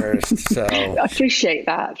lady go first. So I appreciate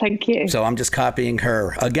that. Thank you. So I'm just copying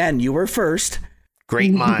her. Again, you were first.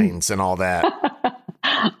 Great minds and all that.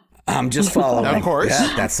 I'm just following. Of course.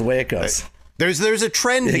 Yeah, that's the way it goes. There's a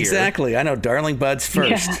trend here. Exactly. I know Darling Buds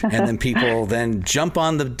first, and then people then jump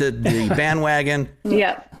on the bandwagon.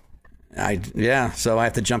 Yep. So I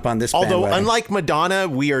have to jump on this Although, bandwagon. unlike Madonna,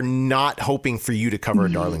 we are not hoping for you to cover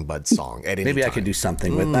a Darling Buds song at any Maybe time. I could do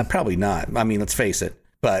something with that. Probably not. I mean, let's face it.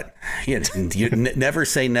 But you never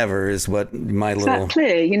say never is what my little...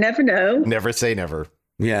 Exactly. You never know. Never say never.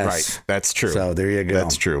 Yes. Right. That's true. So there you go.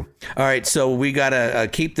 That's true. All right. So we got to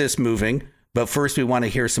keep this moving. But first, we want to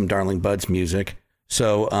hear some Darling Buds music.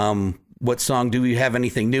 So what song? Do we have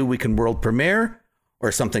anything new we can world premiere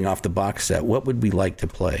or something off the box set? What would we like to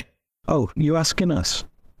play? Oh, you asking us?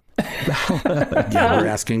 Yeah, we're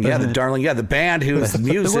asking. Yeah, the Darling. Yeah, the band whose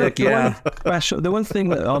music. The one thing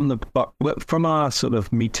that on the from our sort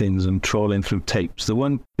of meetings and trawling through tapes, the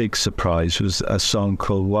one big surprise was a song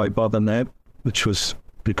called "Why Bother Now," which was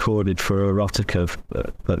recorded for Erotica,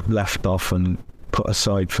 but left off and put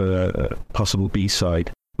aside for a possible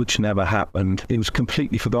B-side, which never happened. It was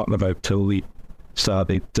completely forgotten about till we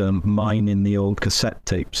started mining the old cassette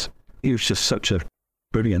tapes. It was just such a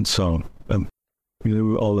brilliant song. We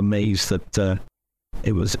were all amazed that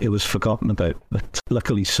it was forgotten about. But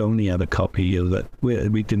luckily, Sony had a copy of it.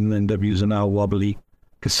 We didn't end up using our wobbly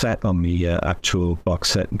cassette on the actual box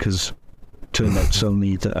set because it turned out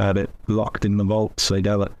Sony had it locked in the vault, so it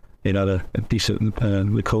had a decent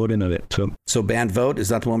recording of it. So band vote, is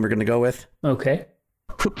that the one we're going to go with? Okay.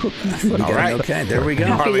 All right. Okay, there we go.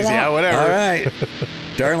 Harley's, yeah, whatever. All right.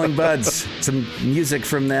 Darling Buds, some music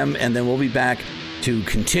from them, and then we'll be back to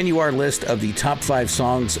continue our list of the top 5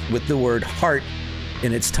 songs with the word heart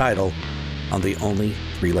in its title on the Only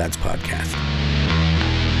 3 Lads podcast.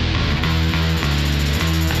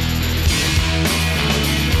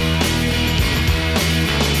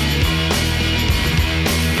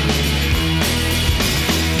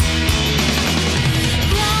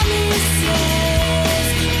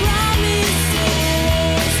 Surprise, lights like rain.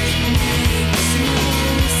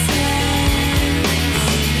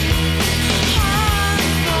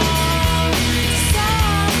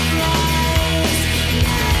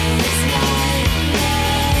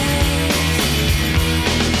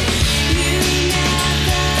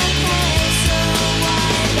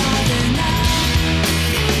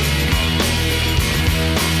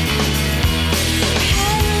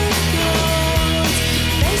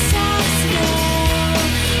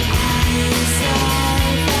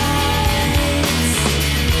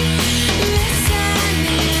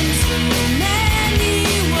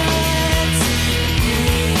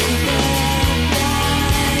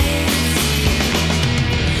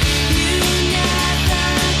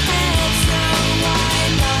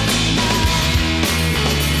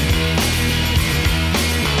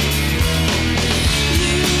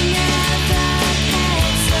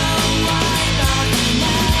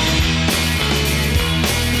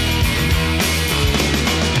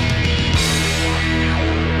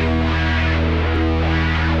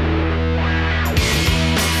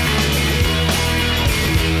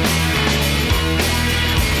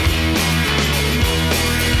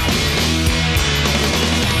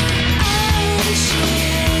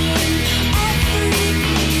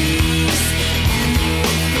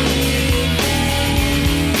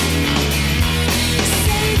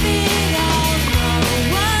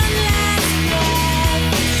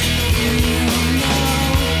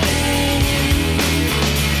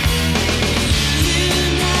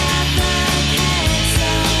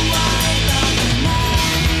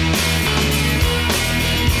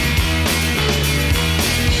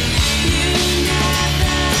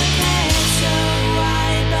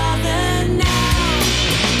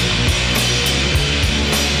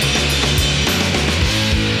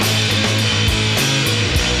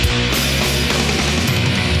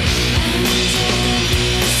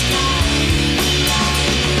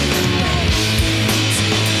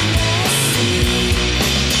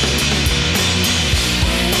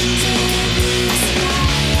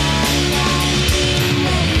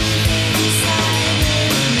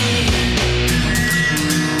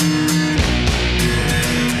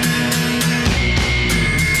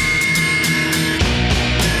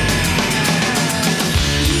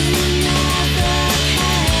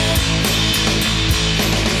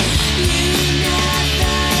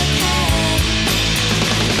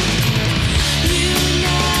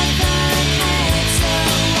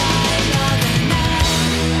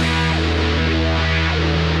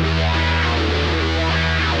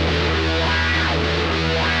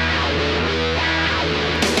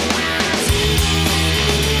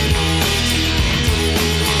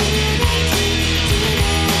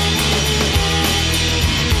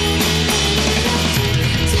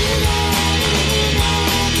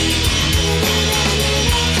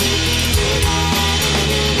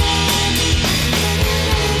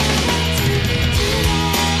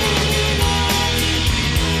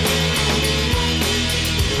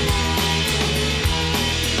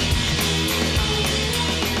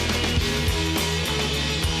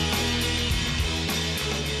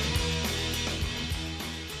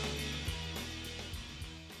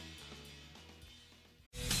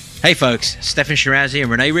 Hey folks, Stefan Shirazi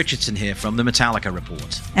and Renee Richardson here from the Metallica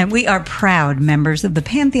Report. And we are proud members of the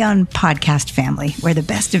Pantheon podcast family, where the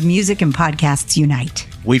best of music and podcasts unite.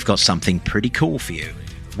 We've got something pretty cool for you.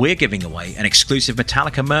 We're giving away an exclusive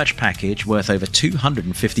Metallica merch package worth over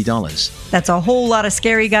 $250. That's a whole lot of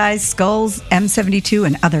Scary Guys, Skulls, M72,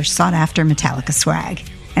 and other sought-after Metallica swag.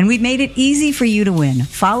 And we've made it easy for you to win.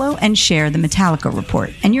 Follow and share the Metallica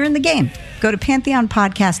Report, and you're in the game. Go to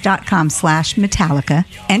pantheonpodcast.com/Metallica,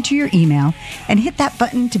 enter your email, and hit that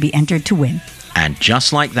button to be entered to win. And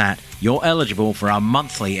just like that, you're eligible for our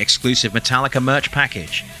monthly exclusive Metallica merch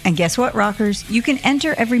package. And guess what, rockers? You can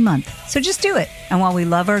enter every month, so just do it. And while we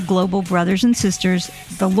love our global brothers and sisters,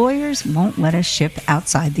 the lawyers won't let us ship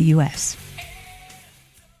outside the U.S.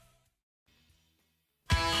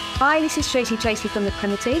 Hi, this is Tracy from The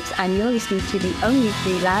Primitives, and you're listening to the Only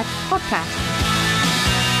Three Lads podcast.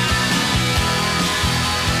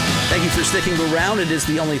 Thank you for sticking around. It is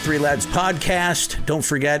the Only Three Lads podcast. Don't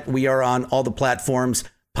forget, we are on all the platforms: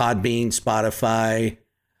 Podbean, Spotify,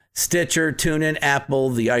 Stitcher, TuneIn,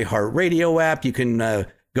 Apple, the iHeartRadio app. You can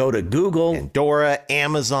go to Google, Pandora,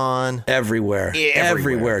 Amazon, everywhere.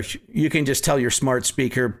 You can just tell your smart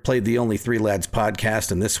speaker, play the Only Three Lads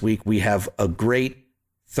podcast. And this week we have a great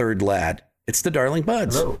third lad. It's the Darling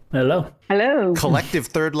Buds. Hello. Collective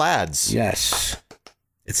third lads. Yes.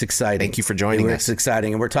 It's exciting. Thank you for joining us. It's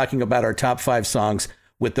exciting. And we're talking about our top 5 songs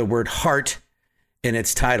with the word heart in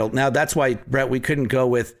its title. Now, that's why, Brett, we couldn't go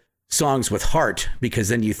with songs with heart, because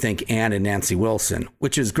then you think Ann and Nancy Wilson,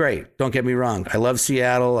 which is great. Don't get me wrong. I love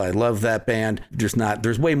Seattle. I love that band.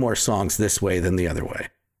 There's way more songs this way than the other way,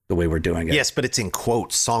 the way we're doing it. Yes, but it's in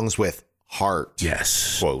quotes, songs with heart.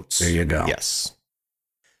 Yes. Quotes. There you go. Yes.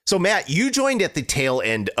 So, Matt, you joined at the tail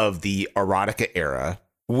end of the erotica era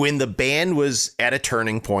when the band was at a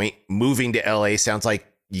turning point, moving to LA. Sounds like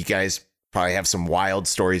you guys probably have some wild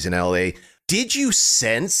stories in LA. Did you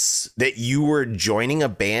sense that you were joining a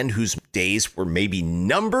band whose days were maybe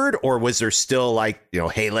numbered, or was there still like,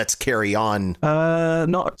 hey, let's carry on?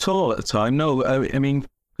 Not at all at the time. No, I mean,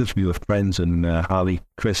 because we were friends and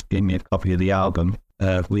Chris gave me a copy of the album.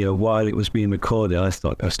 While it was being recorded, I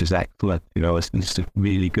thought this is excellent. It's just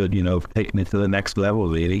really good, taking it to the next level,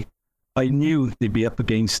 really. I knew they'd be up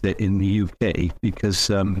against it in the UK because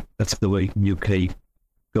that's the way UK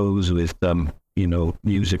goes with,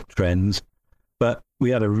 music trends. But we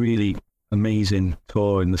had a really amazing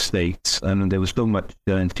tour in the States, and there was so much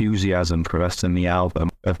enthusiasm for us in the album.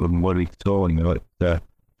 From what we saw, it's a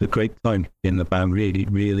great time in the band.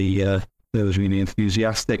 Really, there was really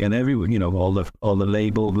enthusiastic, and everyone, all the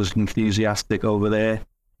label was enthusiastic over there.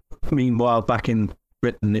 Meanwhile, back in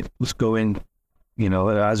Britain, it was going,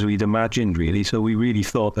 as we'd imagined, really. So we really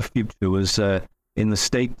thought the future was in the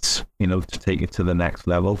States, to take it to the next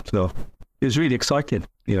level. So it was really exciting.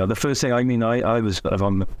 The first thing, I was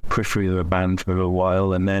on the periphery of the band for a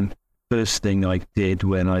while, and then first thing I did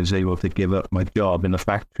when I was able to give up my job in the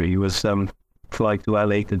factory was fly to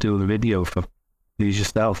LA to do the video for Please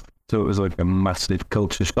Yourself. So it was like a massive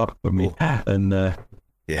culture shock for me. And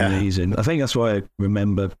amazing. I think that's why I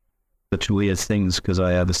remember such weird things, because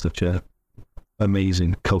I had such a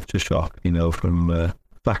amazing culture shock, from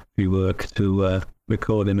factory work to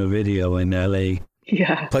recording a video in LA.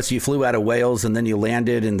 Yeah. Plus, you flew out of Wales and then you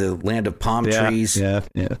landed in the land of palm trees. Yeah.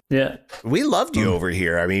 We loved you over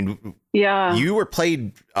here. I mean, you were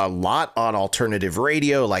played a lot on alternative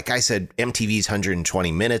radio. Like I said, MTV's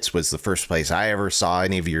 120 Minutes was the first place I ever saw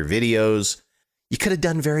any of your videos. You could have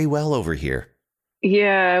done very well over here.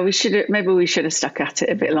 Yeah, maybe we should have stuck at it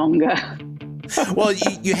a bit longer. Well,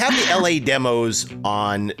 you have the LA demos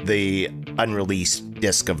on the unreleased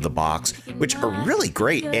disc of the box, which are really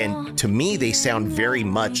great. And to me, they sound very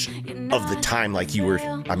much of the time, like you were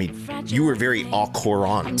very au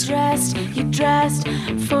courant. You dressed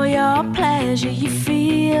for your pleasure, you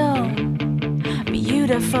feel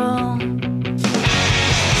beautiful. I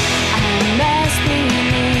must be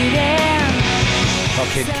needing.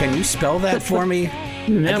 Okay, can you spell that for me?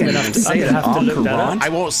 Yeah, I'm gonna have to look that up. I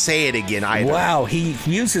won't say it again either. Wow, he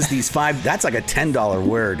uses these 5. That's like a $10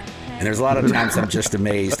 word. And there's a lot of times I'm just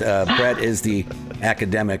amazed. Brett is the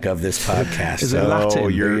academic of this podcast. So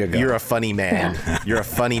you're a funny man. You're a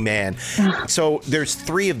funny man. So there's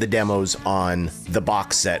 3 of the demos on the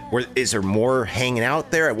box set. Is there more hanging out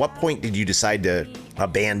there? At what point did you decide to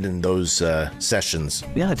abandon those sessions?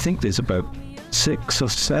 Yeah, I think there's about 6 or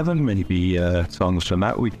 7 maybe songs from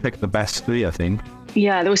that. We picked the best 3, I think.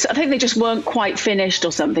 Yeah, I think they just weren't quite finished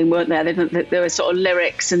or something, weren't there? There were sort of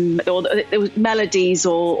lyrics and or there was melodies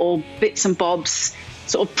or bits and bobs,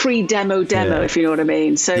 sort of pre-demo, if you know what I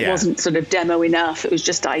mean. So it wasn't sort of demo enough. It was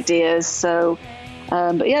just ideas. So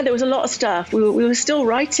But yeah, there was a lot of stuff. We were still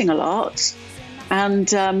writing a lot.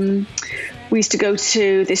 And we used to go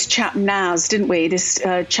to this chap Naz, didn't we? This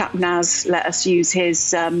chap Naz let us use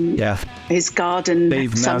his garden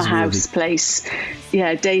Dave summer Nasworthy. house place.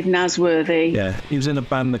 Yeah, Dave Nasworthy. Yeah, he was in a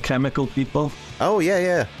band, The Chemical People. Oh,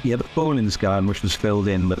 yeah. He had a bowling garden which was filled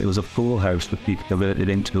in, but it was a pool house that he converted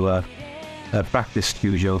into a practice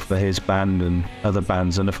studio for his band and other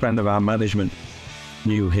bands. And a friend of our management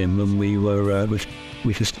knew him, and we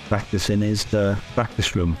used to practice in his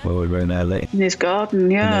practice room while we were in LA. In his garden,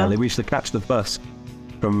 yeah. In LA. We used to catch the bus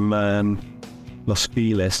from Los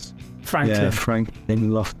Feliz. Franklin. Yeah,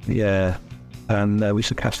 Franklin. And we used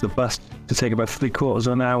to catch the bus to take about 3/4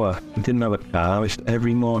 of an hour. We didn't have a car.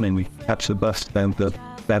 Every morning we'd catch the bus down to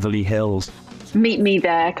Beverly Hills. Meet me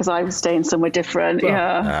there, because I was staying somewhere different.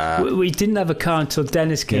 Well, we didn't have a car until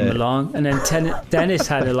Dennis came along, and then Dennis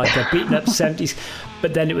had a beaten up 70s,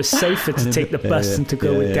 but then it was safer to take the bus than to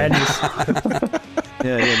go with Dennis.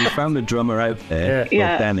 We found a drummer out there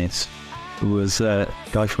called Dennis, who was a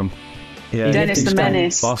guy from Dennis the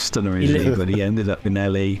Menace, Boston originally, but he ended up in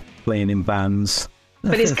LA playing in bands.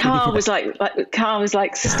 But his car was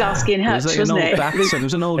like Starsky and Hutch, wasn't it? It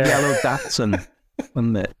was an old yellow Datsun,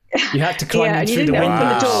 wasn't it? You had to climb in and you through didn't the open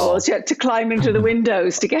windows. the doors. You had to climb into the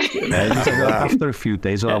windows to get in. After a few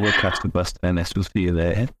days, we'll catch the bus, Dennis. We'll see you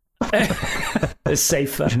there. It's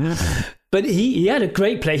safer. But he had a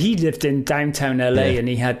great place. He lived in downtown LA, and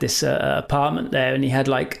he had this apartment there, and he had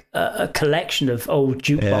a collection of old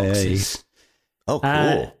jukeboxes. Oh,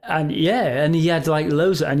 cool. And he had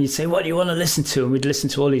loads and he'd say, what do you want to listen to? And we'd listen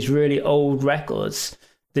to all these really old records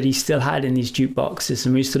that he still had in these jukeboxes.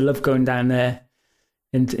 And we used to love going down there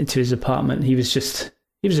into his apartment. He was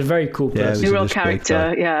a very cool person. A real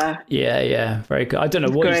character, Yeah, very good. I don't know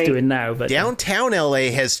what he's doing now, but downtown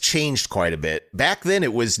LA has changed quite a bit. Back then,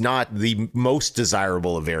 it was not the most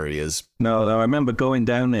desirable of areas. No, I remember going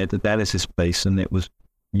down there to Dennis's place, and it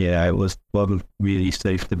wasn't really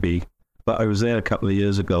safe to be. But I was there a couple of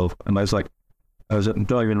years ago, and I was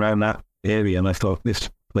driving around that area, and I thought, this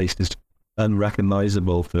place is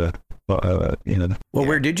unrecognizable for. Well,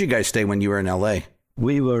 where did you guys stay when you were in LA?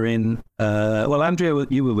 We were in, Andrea,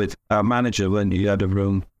 you were with our manager, weren't you? You had a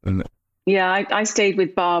room. Yeah, I stayed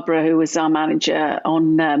with Barbara, who was our manager,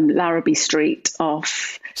 on Larrabee Street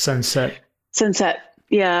off Sunset,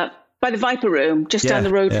 yeah, by the Viper Room, just down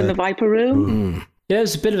the road from the Viper Room. Mm-hmm. Yeah, it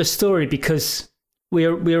was a bit of a story because we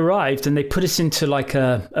arrived and they put us into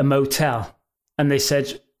a motel, and they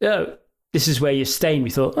said, "Oh, this is where you're staying." We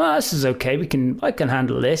thought, "Oh, this is okay. I can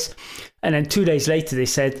handle this." And then 2 days later, they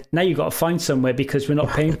said, "Now you've got to find somewhere because we're not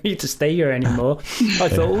paying for you to stay here anymore." I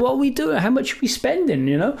thought, well, what are we doing? How much are we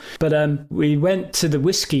spending, But we went to the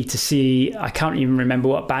Whiskey to see, I can't even remember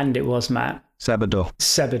what band it was, Matt.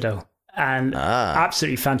 Sebadoh. And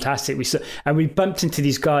absolutely fantastic. We bumped into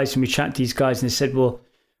these guys and we chatted to these guys, and they said, well,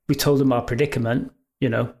 we told them our predicament.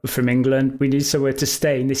 We're from England. We need somewhere to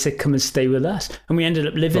stay. And they said, come and stay with us. And we ended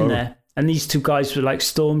up living there. And these two guys were like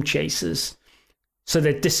storm chasers. So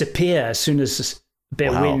they'd disappear as soon as a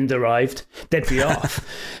bit of wind arrived. They'd be off.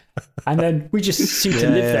 And then we just seemed to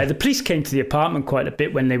live there. The police came to the apartment quite a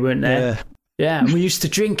bit when they weren't there. Yeah, and we used to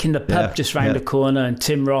drink in the pub just round the corner, and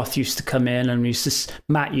Tim Roth used to come in, and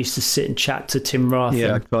Matt used to sit and chat to Tim Roth.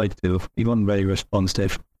 Yeah, I tried to. He wasn't very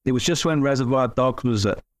responsive. It was just when Reservoir Dogs was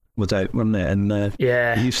out, wasn't it? And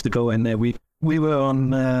we used to go in there. We were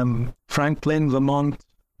on Franklin, Vermont,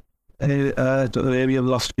 the area of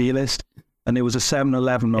Los Feliz, and there was a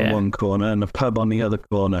 7-Eleven on one corner and a pub on the other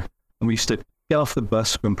corner. And we used to get off the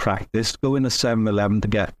bus from practice, go in a 7-Eleven to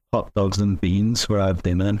get hot dogs and beans for our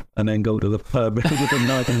dinner, and then go to the pub with the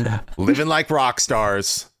night. Living like rock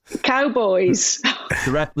stars. Cowboys.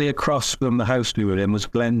 Directly across from the house we were in was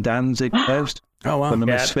Glenn Danzig's house. Oh, wow. From the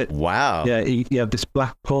Misfit. Wow. Yeah, he had this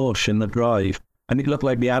black Porsche in the drive, and it looked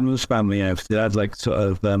like the Adams Family house. It had sort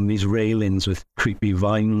of these railings with creepy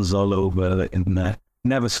vines all over in there.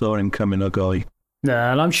 Never saw him coming or going. No,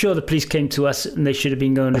 and I'm sure the police came to us and they should have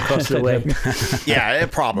been going across the way. Yeah,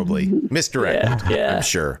 probably. Misdirected. Yeah. I'm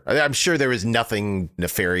sure. I'm sure there was nothing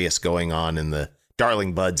nefarious going on in the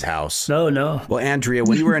Darling Bud's house. No. Well, Andrea,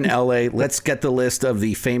 when you were in LA, let's get the list of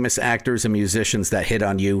the famous actors and musicians that hit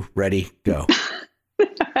on you. Ready? Go.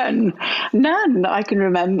 None I can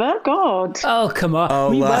remember. God. Oh, come on. Oh,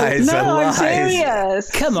 lies. I'm serious.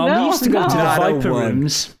 Come on, we used to go to the Viper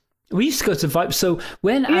rooms. We used to go to Viper. So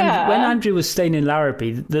when Andrew was staying in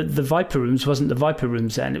Larrabee, the Viper rooms wasn't the Viper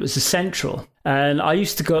rooms then. It was the Central. And I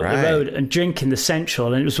used to go up the road and drink in the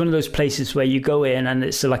Central, and it was one of those places where you go in and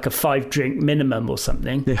it's like a 5-drink minimum or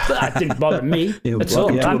something. But that didn't bother me at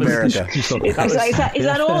all. Is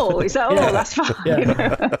that all? Is that all? That's fine.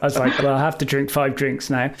 Yeah. I was like, well, I have to drink 5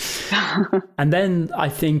 drinks now. And then I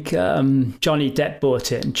think Johnny Depp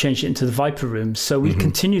bought it and changed it into the Viper Rooms. So we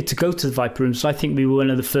continued to go to the Viper Rooms. So I think we were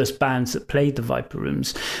one of the first bands that played the Viper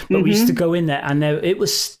Rooms. But we used to go in there, and it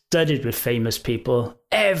was studded with famous people.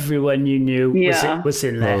 Everyone you knew was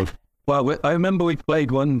in there. Well, I remember we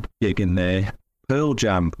played one gig in there. Pearl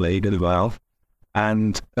Jam played as well.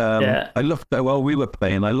 And I looked out while we were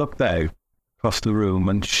playing. I looked out across the room,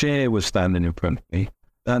 and Cher was standing in front of me.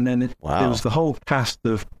 And then it was the whole cast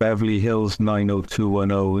of Beverly Hills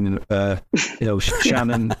 90210, and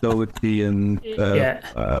Shannon Doherty and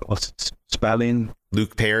what's Spelling?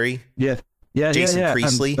 Luke Perry. Jason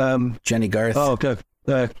Priestley. And, Jenny Garth. Oh,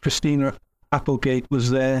 Christina Applegate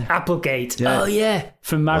was there. Applegate. Oh, yeah.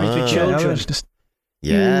 From Married with Children.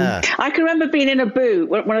 I can remember being in a booth,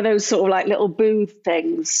 one of those sort of like little booth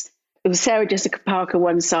things. It was Sarah Jessica Parker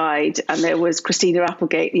one side, and there was Christina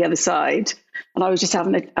Applegate the other side. And I was just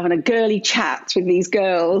having a girly chat with these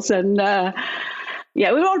girls. And we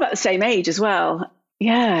were all about the same age as well.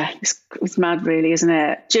 Yeah, it's mad, really, isn't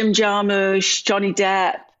it? Jim Jarmusch, Johnny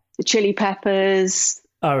Depp, the Chili Peppers.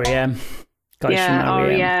 R.E.M. Just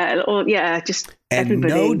and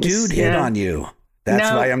everybody. No dude hit on you.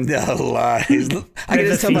 That's why I'm I can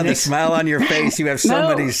just tell by the smile on your face. You have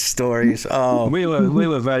so many stories. Oh, we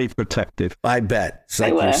were very protective. I bet. It's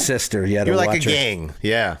like your sister. You're like a gang.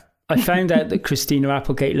 Yeah. I found out that Christina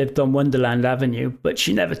Applegate lived on Wonderland Avenue, but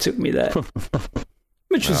she never took me there,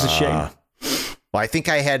 which was a shame. Well, I think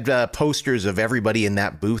I had posters of everybody in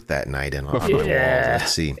that booth that night on my wall.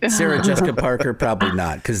 Let's see. Sarah Jessica Parker, probably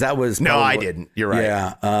not, because that was... No, I didn't. You're right.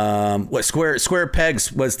 Yeah. What Square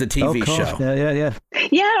Pegs was the TV show. Yeah.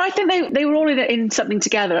 Yeah, I think they were all in something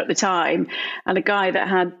together at the time. And a guy that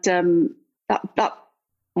had that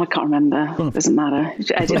I can't remember. Doesn't matter.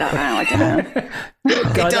 Edit that out. I don't know.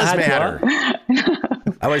 It does matter.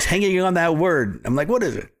 I was hanging on that word. I'm like, what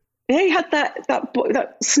is it? Yeah, he had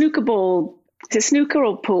that snooker ball. Is it snooker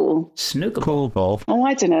or pool? Snooker pool ball. Oh,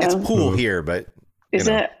 I don't know. It's pool here, but is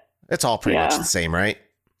it? It's all pretty much the same, right?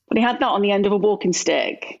 But he had that on the end of a walking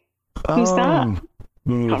stick. Who's that? Can't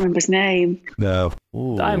remember his name. No.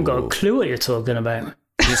 I haven't got a clue what you're talking about.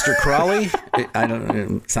 Mr. Crawley? I don't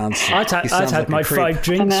know. It sounds. I'd had like my 5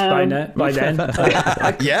 drinks by then.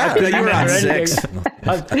 You were on 6.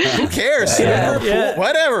 Who cares? Yeah.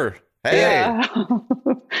 Whatever. Hey. Yeah.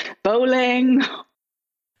 Bowling.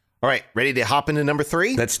 All right, ready to hop into number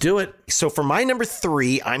 3? Let's do it. So for my number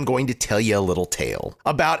 3, I'm going to tell you a little tale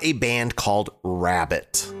about a band called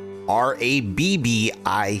Rabbitt. R-A-B-B-I-T-T.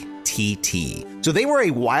 So they were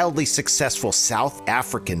a wildly successful South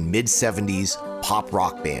African mid-70s pop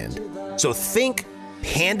rock band. So think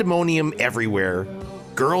pandemonium everywhere,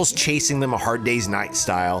 girls chasing them a Hard Day's Night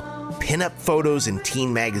style, pinup photos in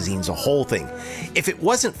teen magazines, a whole thing. If it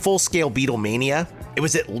wasn't full-scale Beatlemania, it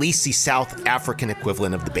was at least the South African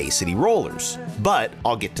equivalent of the Bay City Rollers. But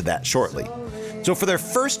I'll get to that shortly. So for their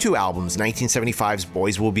first 2 albums, 1975's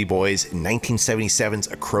Boys Will Be Boys and 1977's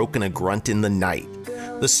A Croak and a Grunt in the Night,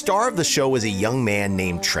 the star of the show was a young man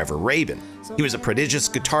named Trevor Rabin. He was a prodigious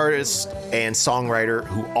guitarist and songwriter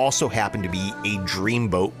who also happened to be a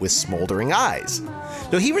dreamboat with smoldering eyes.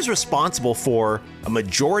 So he was responsible for a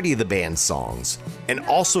majority of the band's songs and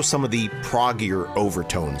also some of the proggier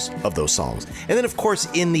overtones of those songs. And then, of course,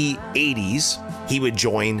 in the 80s, he would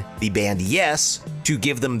join the band Yes to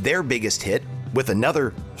give them their biggest hit with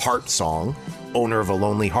another heart song, Owner of a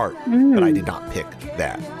Lonely Heart. But I did not pick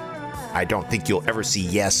that. I don't think you'll ever see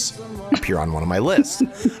Yes appear on one of my lists.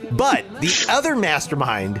 But the other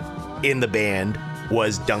mastermind in the band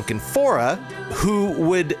was Duncan Fora, who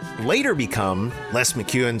would later become Les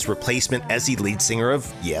McKeown's replacement as the lead singer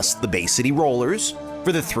of, yes, the Bay City Rollers,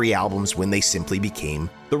 for the 3 albums when they simply became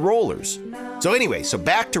the Rollers. So anyway,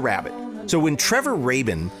 back to Rabbitt. So when Trevor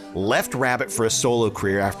Rabin left Rabbitt for a solo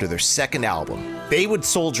career after their second album, they would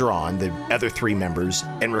soldier on, the other 3 members,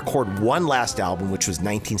 and record one last album, which was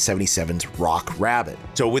 1977's Rock Rabbitt.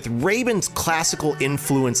 So with Rabin's classical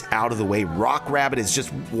influence out of the way, Rock Rabbitt is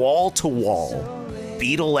just wall-to-wall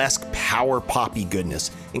Beatlesque power poppy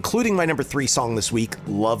goodness, including my number 3 song this week,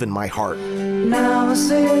 Love in My Heart. Now I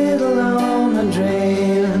sit alone and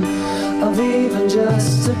dream of even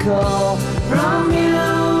just a call from you.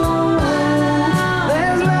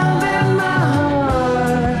 There's love in my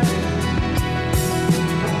heart.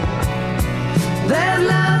 There's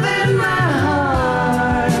love in my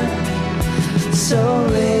heart. So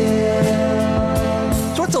real.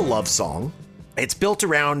 So it's a love song. It's built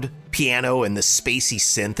around piano and the spacey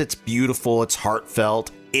synth. It's beautiful. It's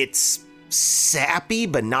heartfelt. It's sappy,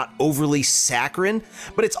 but not overly saccharine.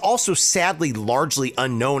 But it's also sadly largely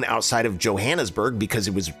unknown outside of Johannesburg because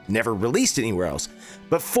it was never released anywhere else.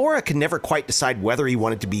 But Fora could never quite decide whether he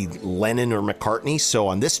wanted to be Lennon or McCartney. So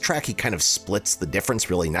on this track, he kind of splits the difference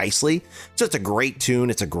really nicely. So it's a great tune.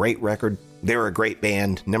 It's a great record. They're a great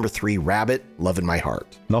band. Number 3, Rabbit, Love in My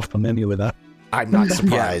Heart. Not familiar with that. I'm not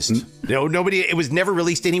surprised. No, nobody. It was never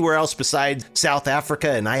released anywhere else besides South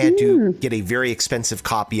Africa, and I had to get a very expensive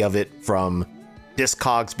copy of it from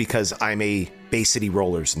Discogs because I'm a Bay City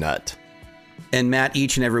Rollers nut. And Matt,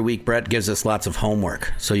 each and every week, Brett gives us lots of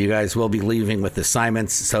homework. So you guys will be leaving with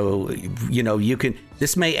assignments. So, you can,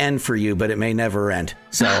 this may end for you, but it may never end.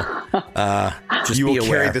 So just you be will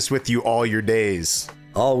aware. carry this with you all your days.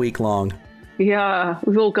 All week long. Yeah,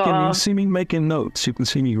 we've all got Can you see me making notes? You can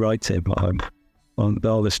see me writing on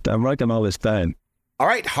all this. I'm writing all this down. All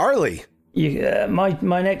right, Harley.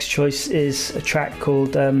 My next choice is a track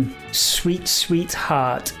called Sweet Sweet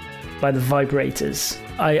Heart by the Vibrators.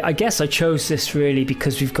 I guess I chose this really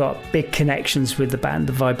because we've got big connections with the band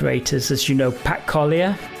The Vibrators. As you know, Pat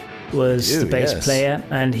Collier was the bass player,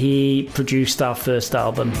 and he produced our first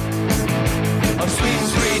album. A sweet,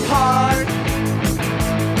 sweet heart.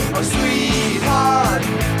 A sweetheart.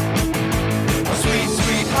 A sweet,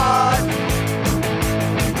 sweetheart.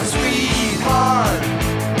 A sweetheart.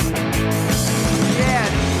 Yeah,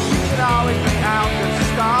 you could always be out the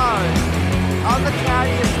stars on the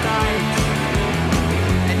cloudiest night.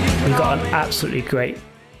 We got on absolutely great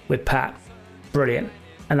with Pat. Brilliant.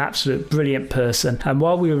 An absolute brilliant person. And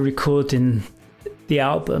while we were recording the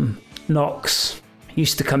album, Knox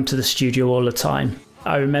used to come to the studio all the time.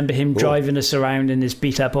 I remember him driving us around in his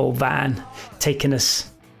beat up old van, taking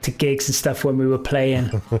us to gigs and stuff when we were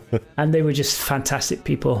playing. And they were just fantastic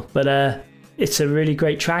people. But it's a really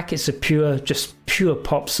great track. It's a pure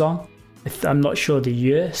pop song. I'm not sure the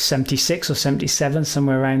year, 76 or 77,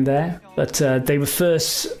 somewhere around there. But they were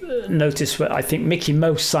first noticed where I think Mickey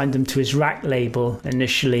Most signed them to his Rack label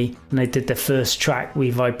initially, and they did their first track,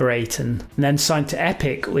 We Vibrate, and then signed to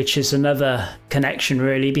Epic, which is another connection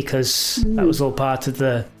really, because that was all part of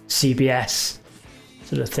the CBS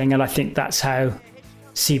sort of thing. And I think that's how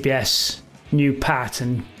CBS knew Pat,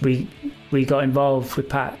 and we got involved with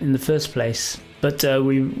Pat in the first place. But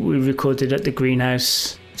we recorded at the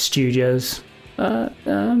Greenhouse Studios,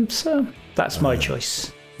 so that's my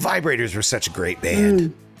choice. Vibrators were such a great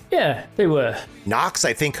band. Yeah, they were. Knox,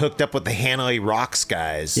 I think, hooked up with the Hanoi Rocks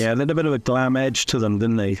guys. Yeah, they had a bit of a glam edge to them,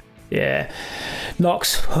 didn't they? Yeah,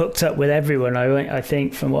 Knox hooked up with everyone. I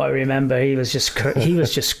think, from what I remember, he was just crazy. He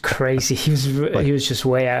was just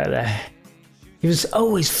way out there. He was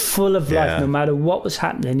always full of life. No matter what was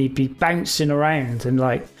happening, he'd be bouncing around and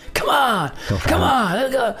like, come on,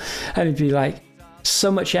 let's go. And he'd be like,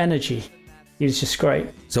 so much energy. He was just great.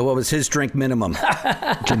 So what was his drink minimum?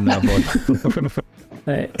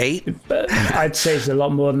 8? I'd say it's a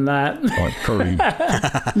lot more than that.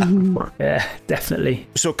 Yeah, definitely.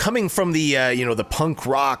 So coming from the the punk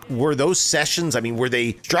rock, were those sessions, were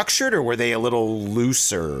they structured or were they a little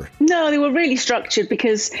looser? No, they were really structured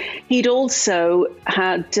because he'd also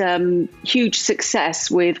had huge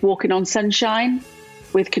success with Walking on Sunshine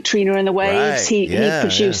with Katrina and the Waves. He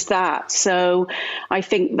produced that. So I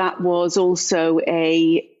think that was also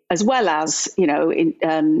as well as,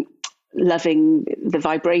 loving the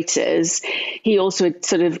Vibrators, he also had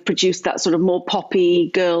sort of produced that sort of more poppy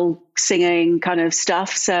girl singing kind of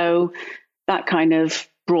stuff. So that kind of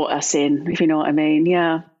brought us in, if you know what I mean.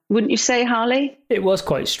 Yeah. Wouldn't you say, Harley? It was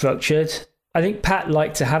quite structured. I think Pat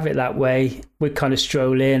liked to have it that way. We'd kind of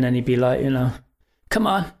stroll in and he'd be like, come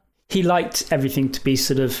on. He liked everything to be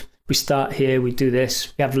sort of, we start here, we do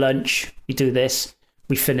this, we have lunch, we do this,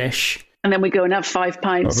 we finish. And then we go and have 5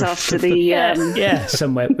 pints after the...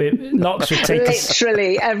 somewhere. Knox would take us...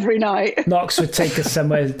 Literally every night. Knox would take us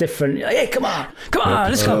somewhere different. Hey, come on,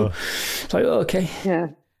 let's go. It's like, okay. Yeah.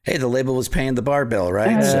 Hey, the label was paying the bar bill,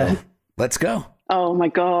 right? So let's go. Oh, my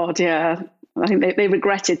God, yeah. I think they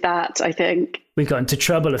regretted that, I think. We got into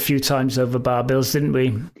trouble a few times over bar bills, didn't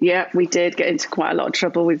we? Yeah, we did get into quite a lot of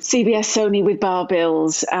trouble with CBS Sony with bar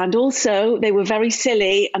bills. And also, they were very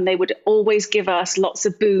silly and they would always give us lots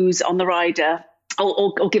of booze on the rider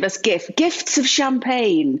or give us gifts of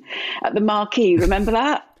champagne at the marquee. Remember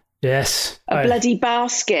that? Yes. A bloody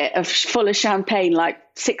basket full of champagne, like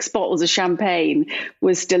 6 bottles of champagne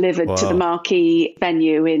was delivered to the marquee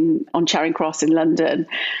venue on Charing Cross in London.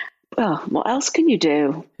 Well, what else can you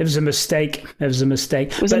do? It was a mistake. It was a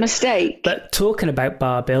mistake. But talking about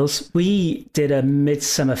bar bills, we did a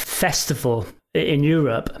midsummer festival in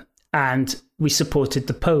Europe, and we supported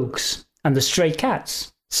the Pogues and the Stray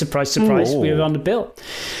Cats. Surprise, surprise, we were on the bill.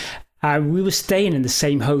 We were staying in the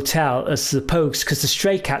same hotel as the Pogues because the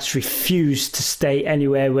Stray Cats refused to stay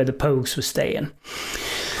anywhere where the Pogues were staying.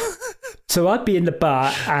 So I'd be in the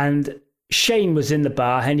bar and Shane was in the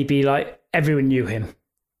bar and he'd be like, everyone knew him.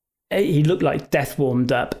 He looked like death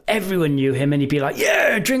warmed up. Everyone knew him and he'd be like,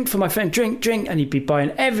 yeah, drink for my friend, drink. And he'd be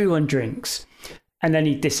buying everyone drinks. And then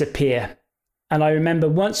he'd disappear. And I remember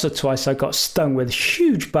once or twice I got stung with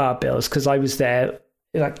huge bar bills because I was there.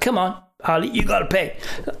 Like, come on, Harley, you got to pay.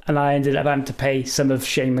 And I ended up having to pay some of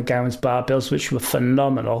Shane MacGowan's bar bills, which were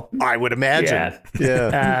phenomenal. I would imagine.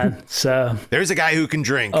 Yeah. So there's a guy who can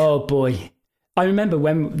drink. Oh, boy. I remember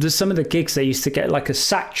when there's some of the gigs, they used to get like a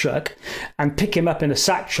sack truck and pick him up in a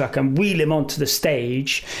sack truck and wheel him onto the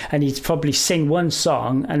stage. And he'd probably sing one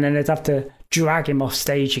song and then they'd have to drag him off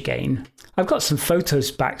stage again. I've got some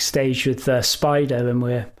photos backstage with Spider and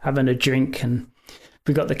we're having a drink and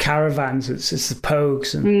we got the Caravans, it's the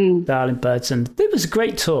Pogues and Darling Buds, and it was a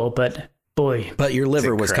great tour, but boy. But your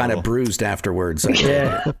liver was kind of bruised afterwards.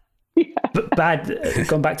 Yeah. But bad,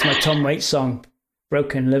 going back to my Tom Waits song,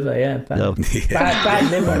 Broken Liver, yeah. Bad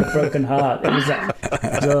liver and a broken heart. It was that.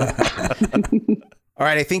 All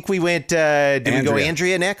right, I think we went, did we go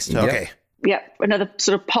Andrea next? Yep. Okay. Yeah, another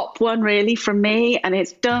sort of pop one really from me, and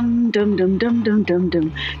it's dum dum dum dum dum dum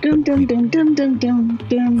dum dum dum dum dum dum dum dum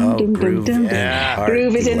dum dum dum.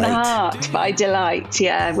 Groove is in the Heart by Delight,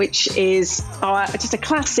 yeah, which is just a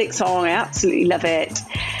classic song. I absolutely love it.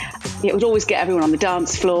 It would always get everyone on the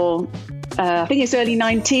dance floor. I think it's early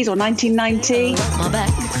 90s or 1990. My back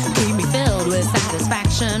keep me filled with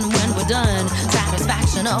satisfaction when we're done.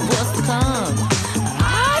 Satisfaction of what's to come.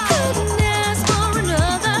 I couldn't ask for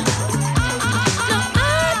another. No,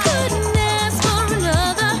 I couldn't ask for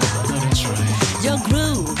another. Your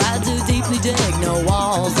groove, I do deeply dig. No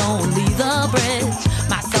walls, only the bridge.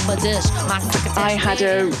 Myself a dish, my secretary. I had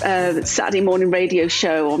a Saturday morning radio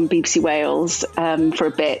show on BBC Wales for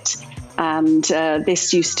a bit. And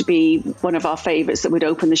this used to be one of our favourites that we'd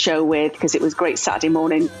open the show with because it was great Saturday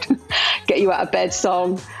morning, get you out of bed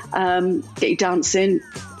song, get you dancing.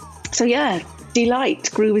 So yeah,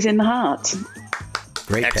 Delight, Groove is in the Heart.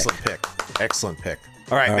 Great Excellent pick. Excellent pick.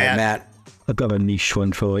 All right, Matt. I've got a niche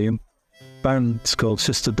one for you. Band's called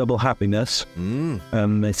Sister Double Happiness.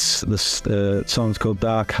 And this song's called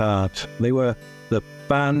Dark Heart. They were the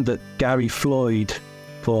band that Gary Floyd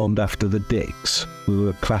formed after the Dicks, who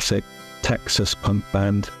were a classic Texas punk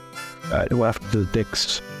band. After the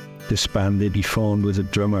Dicks disbanded, he formed with a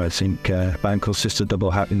drummer, I think, a band called Sister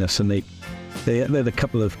Double Happiness, and they had a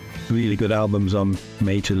couple of really good albums on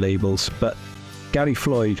major labels. But Gary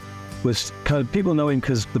Floyd was kind of, people know him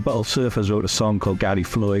because the Bottle Surfers wrote a song called Gary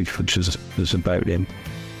Floyd, which was about him.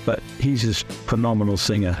 But he's a phenomenal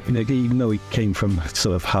singer. Even though he came from a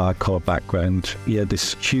sort of hardcore background, he had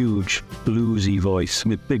this huge bluesy voice.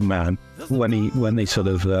 Big man. When they sort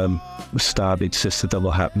of started Sister Double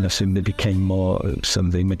Happiness, and they became more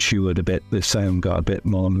something, matured a bit. The sound got a bit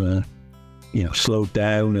more, slowed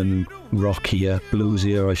down and rockier,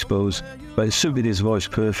 bluesier, I suppose. But it suited his voice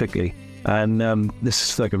perfectly. And this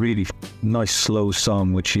is like a really nice slow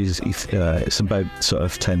song, which is it's about sort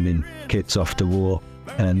of tending kids off to war.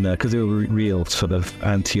 And because they were real sort of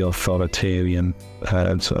anti-authoritarian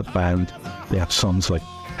sort of band, they had songs like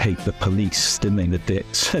Hate the Police, didn't they? The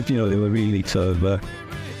Dicks. They were really sort of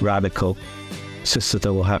radical. Sister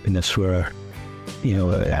Double Happiness were,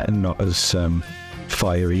 not as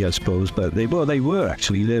fiery, I suppose, but they were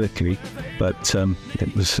actually lyrically, but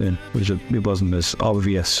it wasn't as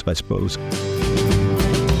obvious, I suppose.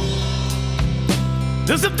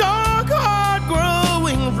 There's a dark heart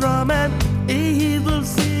growing from an evil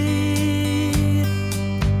seed.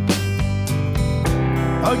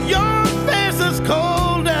 A young face is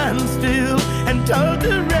cold and still, and told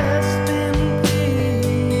to rest in peace.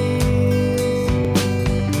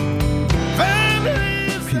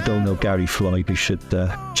 If you don't know Gary Floyd, you should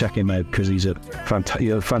check him out because he's a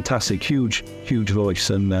fantastic, huge voice,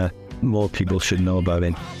 and more people should know about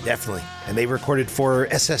him. Definitely. And they recorded for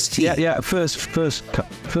SST. Yeah.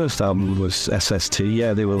 First album was SST.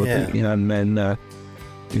 Yeah, they were. And then I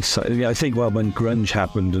think when grunge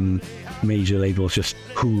happened and major labels just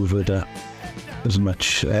hoovered as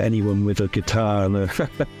much anyone with a guitar and a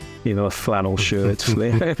flannel shirt,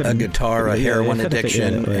 a guitar, a heroin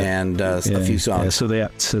addiction, and a few songs. Yeah,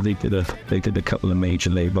 so they did a couple of major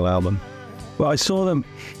label albums. Well, I saw them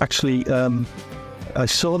actually. I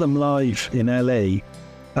saw them live in LA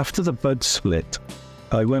after the Bud split.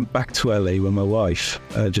 I went back to LA with my wife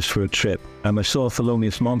just for a trip, and I saw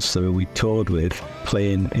Thelonious Monster, who we toured with,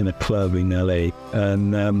 playing in a club in LA.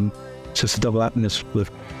 And Sister Double Happiness was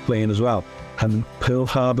playing as well. And Pearl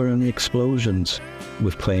Harbor and the Explosions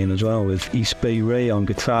was playing as well, with East Bay Ray on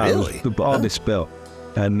guitar. Really? It was the hardest bill.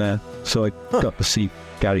 And so I got to see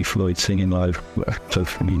Gary Floyd singing live. So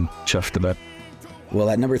I mean, chuffed about. Well,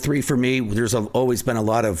 at number 3 for me, there's always been a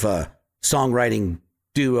lot of songwriting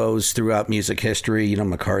duos throughout music history. You know,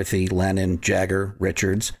 McCarthy, Lennon, Jagger,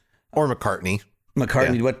 Richards. Or McCartney.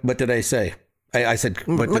 McCartney, Yeah. What did I say? I said,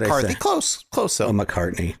 what did McCarthy. I say? Close though. Oh,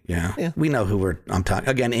 McCartney, yeah. Yeah. We know who I'm talking.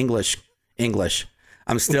 Again, English.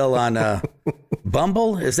 I'm still on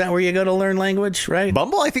Bumble. Is that where you go to learn language, right?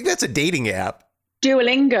 Bumble? I think that's a dating app.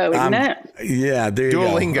 Duolingo, isn't it? Yeah, there you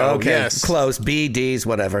Duolingo, go. Okay, yes. Close. BDs,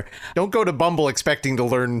 whatever. Don't go to Bumble expecting to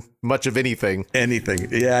learn much of anything.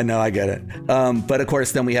 Yeah, no, I get it. But of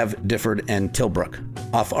course, then we have Difford and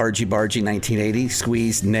Tilbrook off Argy Bargy 1980.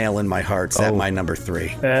 Squeeze, Nail in My Heart's at my number 3.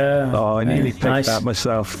 I nearly picked nice. that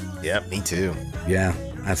myself. Yep, me too. Yeah,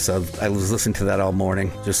 I was listening to that all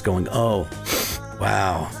morning, just going, oh,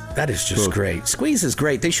 wow. That is just great. Squeeze is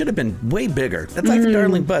great. They should have been way bigger. That's like the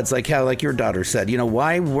Darling Buds, like your daughter said. You know,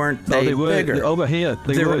 why weren't they bigger? Over here.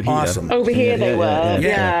 They were awesome. Over here they were.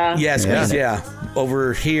 Yeah. Yeah. Squeeze, yeah.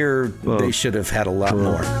 Over here, they should have had a lot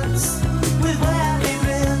more.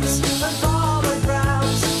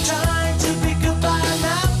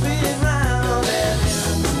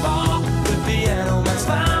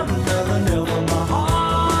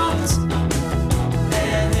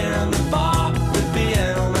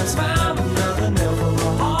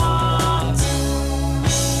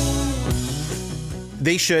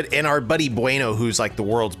 They should, and our buddy Bueno, who's like the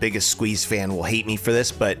world's biggest Squeeze fan, will hate me for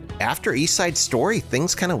this, but after East Side Story,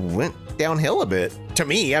 things kind of went downhill a bit. To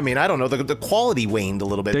me, I mean, I don't know, the quality waned a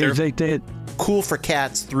little bit. They did. Cool for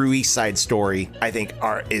Cats through East Side Story, I think,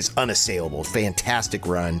 is unassailable. Fantastic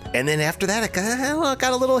run. And then after that, it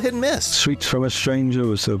got a little hit and miss. Sweets from a Stranger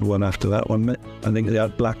was the one after that one. I think they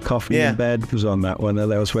had Black Coffee in Bed was on that one. That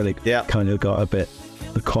was where they kind of got a bit,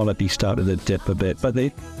 the quality started to dip a bit. But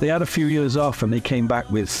they had a few years off and they came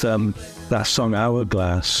back with that song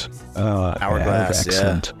Hourglass. Hourglass,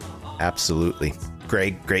 excellent. Yeah. Absolutely.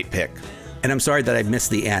 Great pick. And I'm sorry that I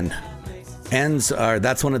missed the N. N's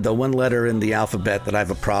that's the one letter in the alphabet that I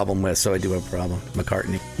have a problem with, so I do have a problem.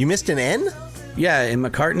 McCartney. You missed an N? Yeah, in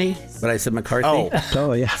McCartney, but I said McCarthy.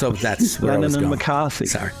 Oh yeah. So that's where Lennon I was going. and McCarthy.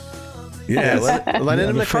 Sorry. Yeah, Lennon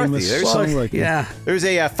and McCarthy. There's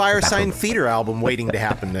a Fire Sign Theater album waiting to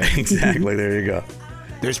happen there. Exactly. There you go.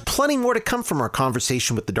 There's plenty more to come from our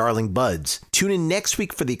conversation with the Darling Buds. Tune in next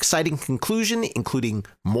week for the exciting conclusion, including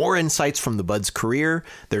more insights from the Buds' career,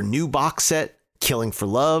 their new box set, Killing for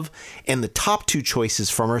Love, and the top 2 choices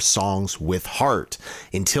from our songs with heart.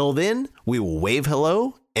 Until then, we will wave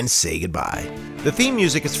hello and say goodbye. The theme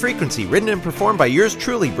music is Frequency, written and performed by yours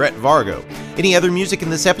truly, Brett Vargo. Any other music in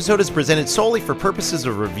this episode is presented solely for purposes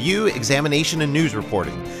of review, examination, and news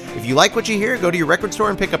reporting. If you like what you hear, go to your record store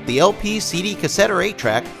and pick up the LP, CD, cassette, or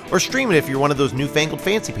 8-track, or stream it if you're one of those newfangled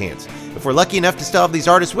fancy pants. If we're lucky enough to still have these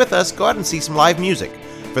artists with us, go out and see some live music.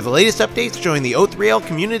 For the latest updates, join the O3L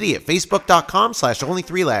community at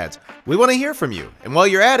facebook.com/only3lads. We want to hear from you. And while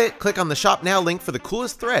you're at it, click on the Shop Now link for the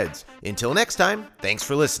coolest threads. Until next time, thanks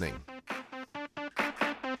for listening.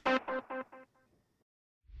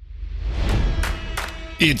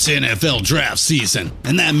 It's NFL draft season,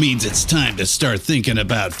 and that means it's time to start thinking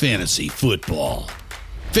about fantasy football.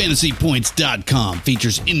 FantasyPoints.com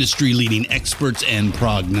features industry-leading experts and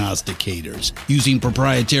prognosticators using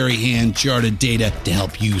proprietary hand-charted data to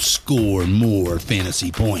help you score more fantasy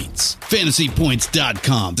points.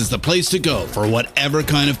 FantasyPoints.com is the place to go for whatever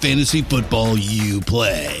kind of fantasy football you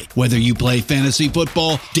play. Whether you play fantasy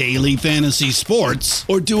football, daily fantasy sports,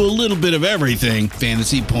 or do a little bit of everything,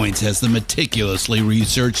 Fantasy Points has the meticulously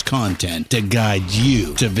researched content to guide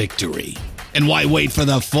you to victory. And why wait for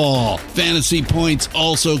the fall? Fantasy Points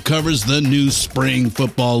also covers the new spring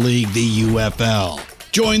football league, the UFL.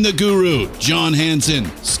 Join the guru, John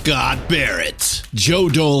Hansen, Scott Barrett, Joe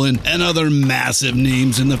Dolan, and other massive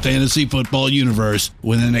names in the fantasy football universe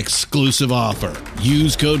with an exclusive offer.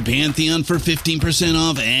 Use code Pantheon for 15%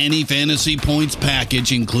 off any Fantasy Points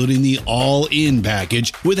package, including the all-in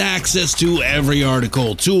package, with access to every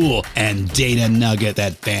article, tool, and data nugget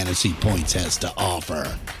that Fantasy Points has to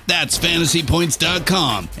offer. That's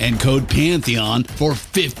FantasyPoints.com and code Pantheon for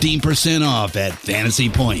 15% off at Fantasy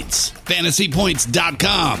Points.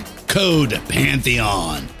 FantasyPoints.com, code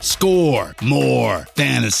Pantheon. Score more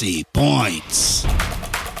fantasy points.